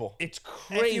mole people. It's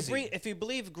crazy. If you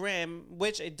believe Graham,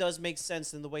 which it does make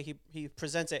sense in the way he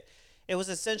presents it, it was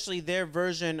essentially their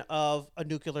version of a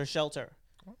nuclear shelter.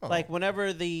 Oh. Like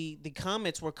whenever the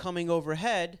comets were coming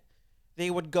overhead, they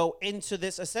would go into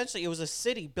this. Essentially, it was a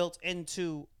city built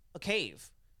into a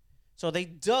cave. So they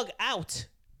dug out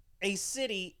a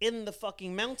city in the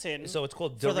fucking mountain. So it's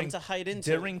called for them to hide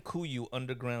into. Derinkuyu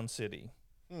Underground City.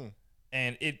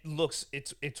 And it looks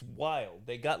it's wild.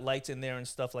 They got lights in there and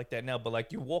stuff like that now, but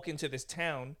like you walk into this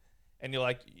town and you're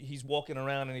like, he's walking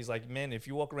around and he's like, man, if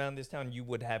you walk around this town, you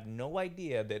would have no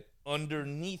idea that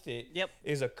underneath it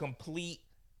is a complete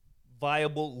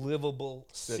viable, livable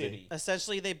city.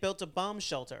 Essentially, they built a bomb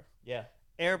shelter. Yeah.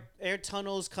 Air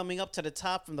tunnels coming up to the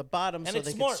top from the bottom, And so it's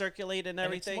they smart. could circulate and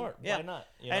everything. And it's smart. Yeah. Why not?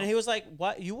 You And know? he was like,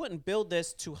 "What? You wouldn't build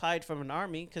this to hide from an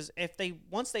army, because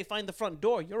once they find the front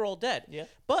door, you're all dead. Yeah.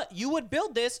 But you would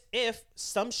build this if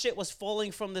some shit was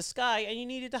falling from the sky and you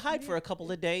needed to hide for a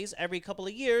couple of days, every couple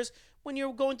of years, when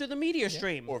you're going through the meteor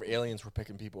stream. Or if aliens were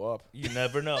picking people up. You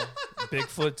never know.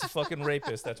 Bigfoot's a fucking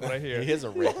rapist. That's what I hear. He is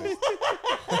a rapist.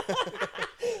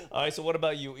 All right, so what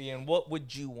about you, Ian? What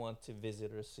would you want to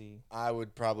visit or see? I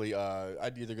would probably,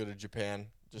 I'd either go to Japan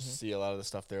just to see a lot of the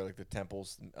stuff there, like the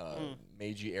temples,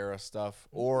 Meiji era stuff,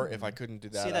 or if I couldn't do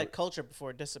that, See that culture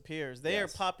before it disappears. Their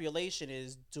population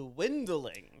is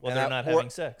dwindling. Well, And they're I- not or- having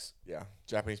sex. yeah,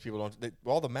 Japanese people don't.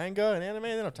 All the manga and anime,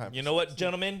 they don't have time. You know what,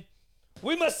 gentlemen?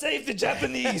 We must save the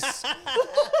Japanese.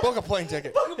 Book a plane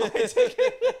ticket.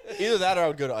 Either that, or I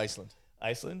would go to Iceland,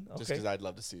 Iceland? just Okay. because I'd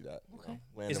love to see that. Okay.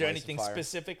 Is there anything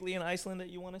specifically in Iceland that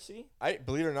you want to see?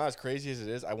 Believe it or not, as crazy as it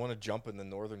is, I want to jump in the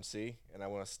Northern Sea and I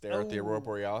want to stare at the Aurora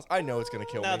Borealis. I know it's going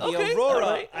to kill Now, me. the Okay, Aurora,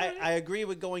 all right. I agree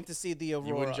with going to see the Aurora.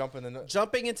 You wouldn't jump in the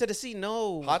Jumping into the sea,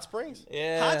 no. hot springs?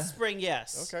 Yeah. Hot spring,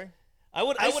 yes. Okay. I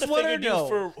would have swear figured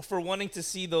no. you for wanting to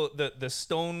see the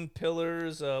stone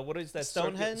pillars. What is that?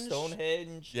 Stonehenge?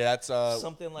 Stonehenge. Yeah, that's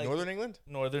Something like Northern England.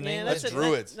 Northern Yeah, England. That's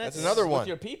Druids. That's another With one.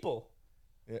 your people.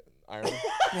 Yeah, Ireland.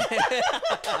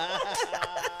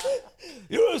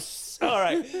 Yes. All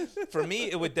right. For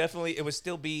me, it would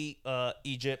still be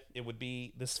Egypt. It would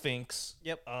be the Sphinx.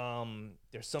 Yep.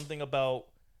 There's something about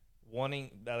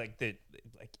wanting like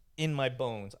in my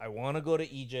bones. I want to go to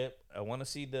Egypt. I want to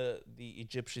see the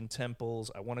Egyptian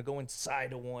temples. I want to go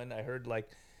inside of one. I heard like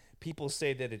people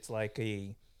say that it's like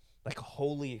a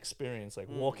holy experience, like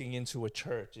walking into a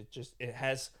church. It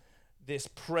has this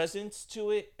presence to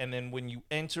it, and then when you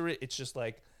enter it, it's just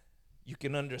like you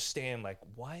can understand like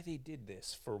why they did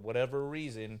this for whatever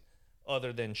reason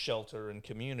other than shelter and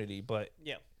community, but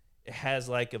Yeah. it has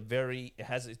like it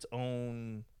has its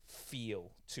own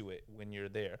feel to it when you're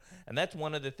there. And that's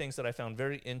one of the things that I found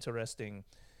very interesting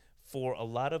for a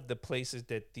lot of the places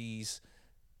that these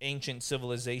ancient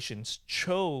civilizations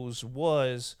chose,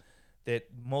 was that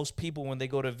most people, when they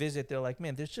go to visit, they're like,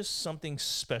 man, there's just something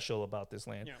special about this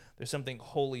land. Yeah. There's something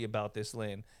holy about this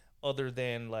land, other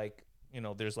than like,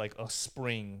 there's like a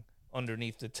spring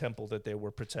underneath the temple that they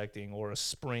were protecting, or a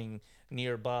spring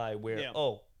nearby where,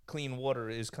 clean water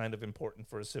is kind of important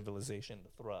for a civilization to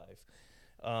thrive.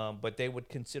 But they would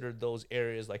consider those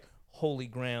areas like holy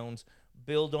grounds,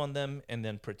 build on them, and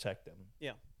then protect them.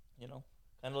 Yeah.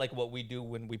 Kind of like what we do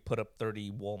when we put up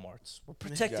 30 Walmarts. We're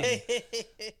protecting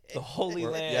the holy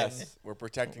land. Yes, we're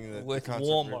protecting the with concept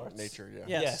Walmarts. of nature. Yeah.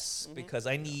 Yeah. Yes, because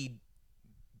I need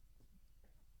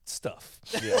stuff.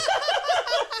 Yeah.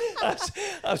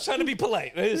 I was trying to be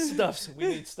polite. There's stuff. We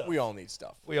need stuff. We all need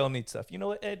stuff. We all need stuff. You know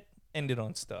what, Ed? End it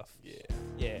on stuff. Yeah.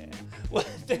 Yeah. Well,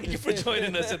 thank you for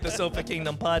joining us at the Sofa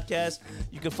Kingdom podcast.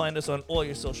 You can find us on all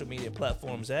your social media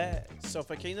platforms at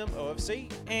Sofa Kingdom OFC,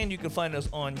 and you can find us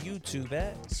on YouTube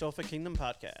at Sofa Kingdom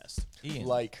Podcast. Ian.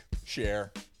 Like,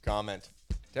 share, comment,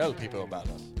 tell people about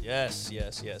us. Yes.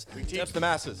 We teach the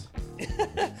masses.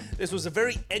 This was a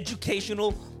very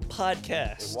educational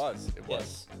podcast. It was.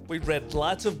 Yes. We read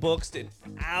lots of books, did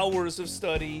hours of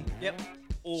study, Yep.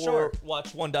 or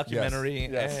watched one documentary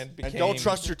Yes. and became don't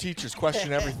trust your teachers.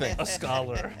 Question everything. a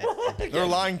scholar. They're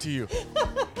lying to you.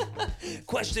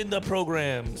 Question the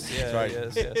programs. Yeah, right.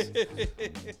 yes.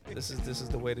 This is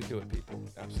the way to do it, people.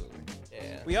 Absolutely.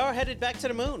 Yeah. We are headed back to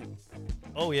the moon.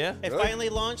 Oh yeah. It Really? finally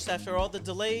launched after all the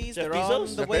delays. Jeff They're Bezos?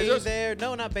 on the Jeff way Bezos? there.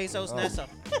 No, not Bezos. NASA.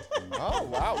 Oh,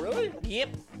 wow, really? Yep.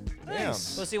 Damn. We'll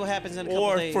see what happens in a couple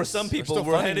Or days. for some people, still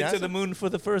we're funding headed to NASA? the moon for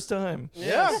the first time. Yeah.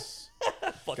 Yes.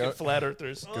 Fucking Go- flat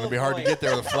earthers. It's going to be hard to get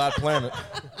there with a flat planet.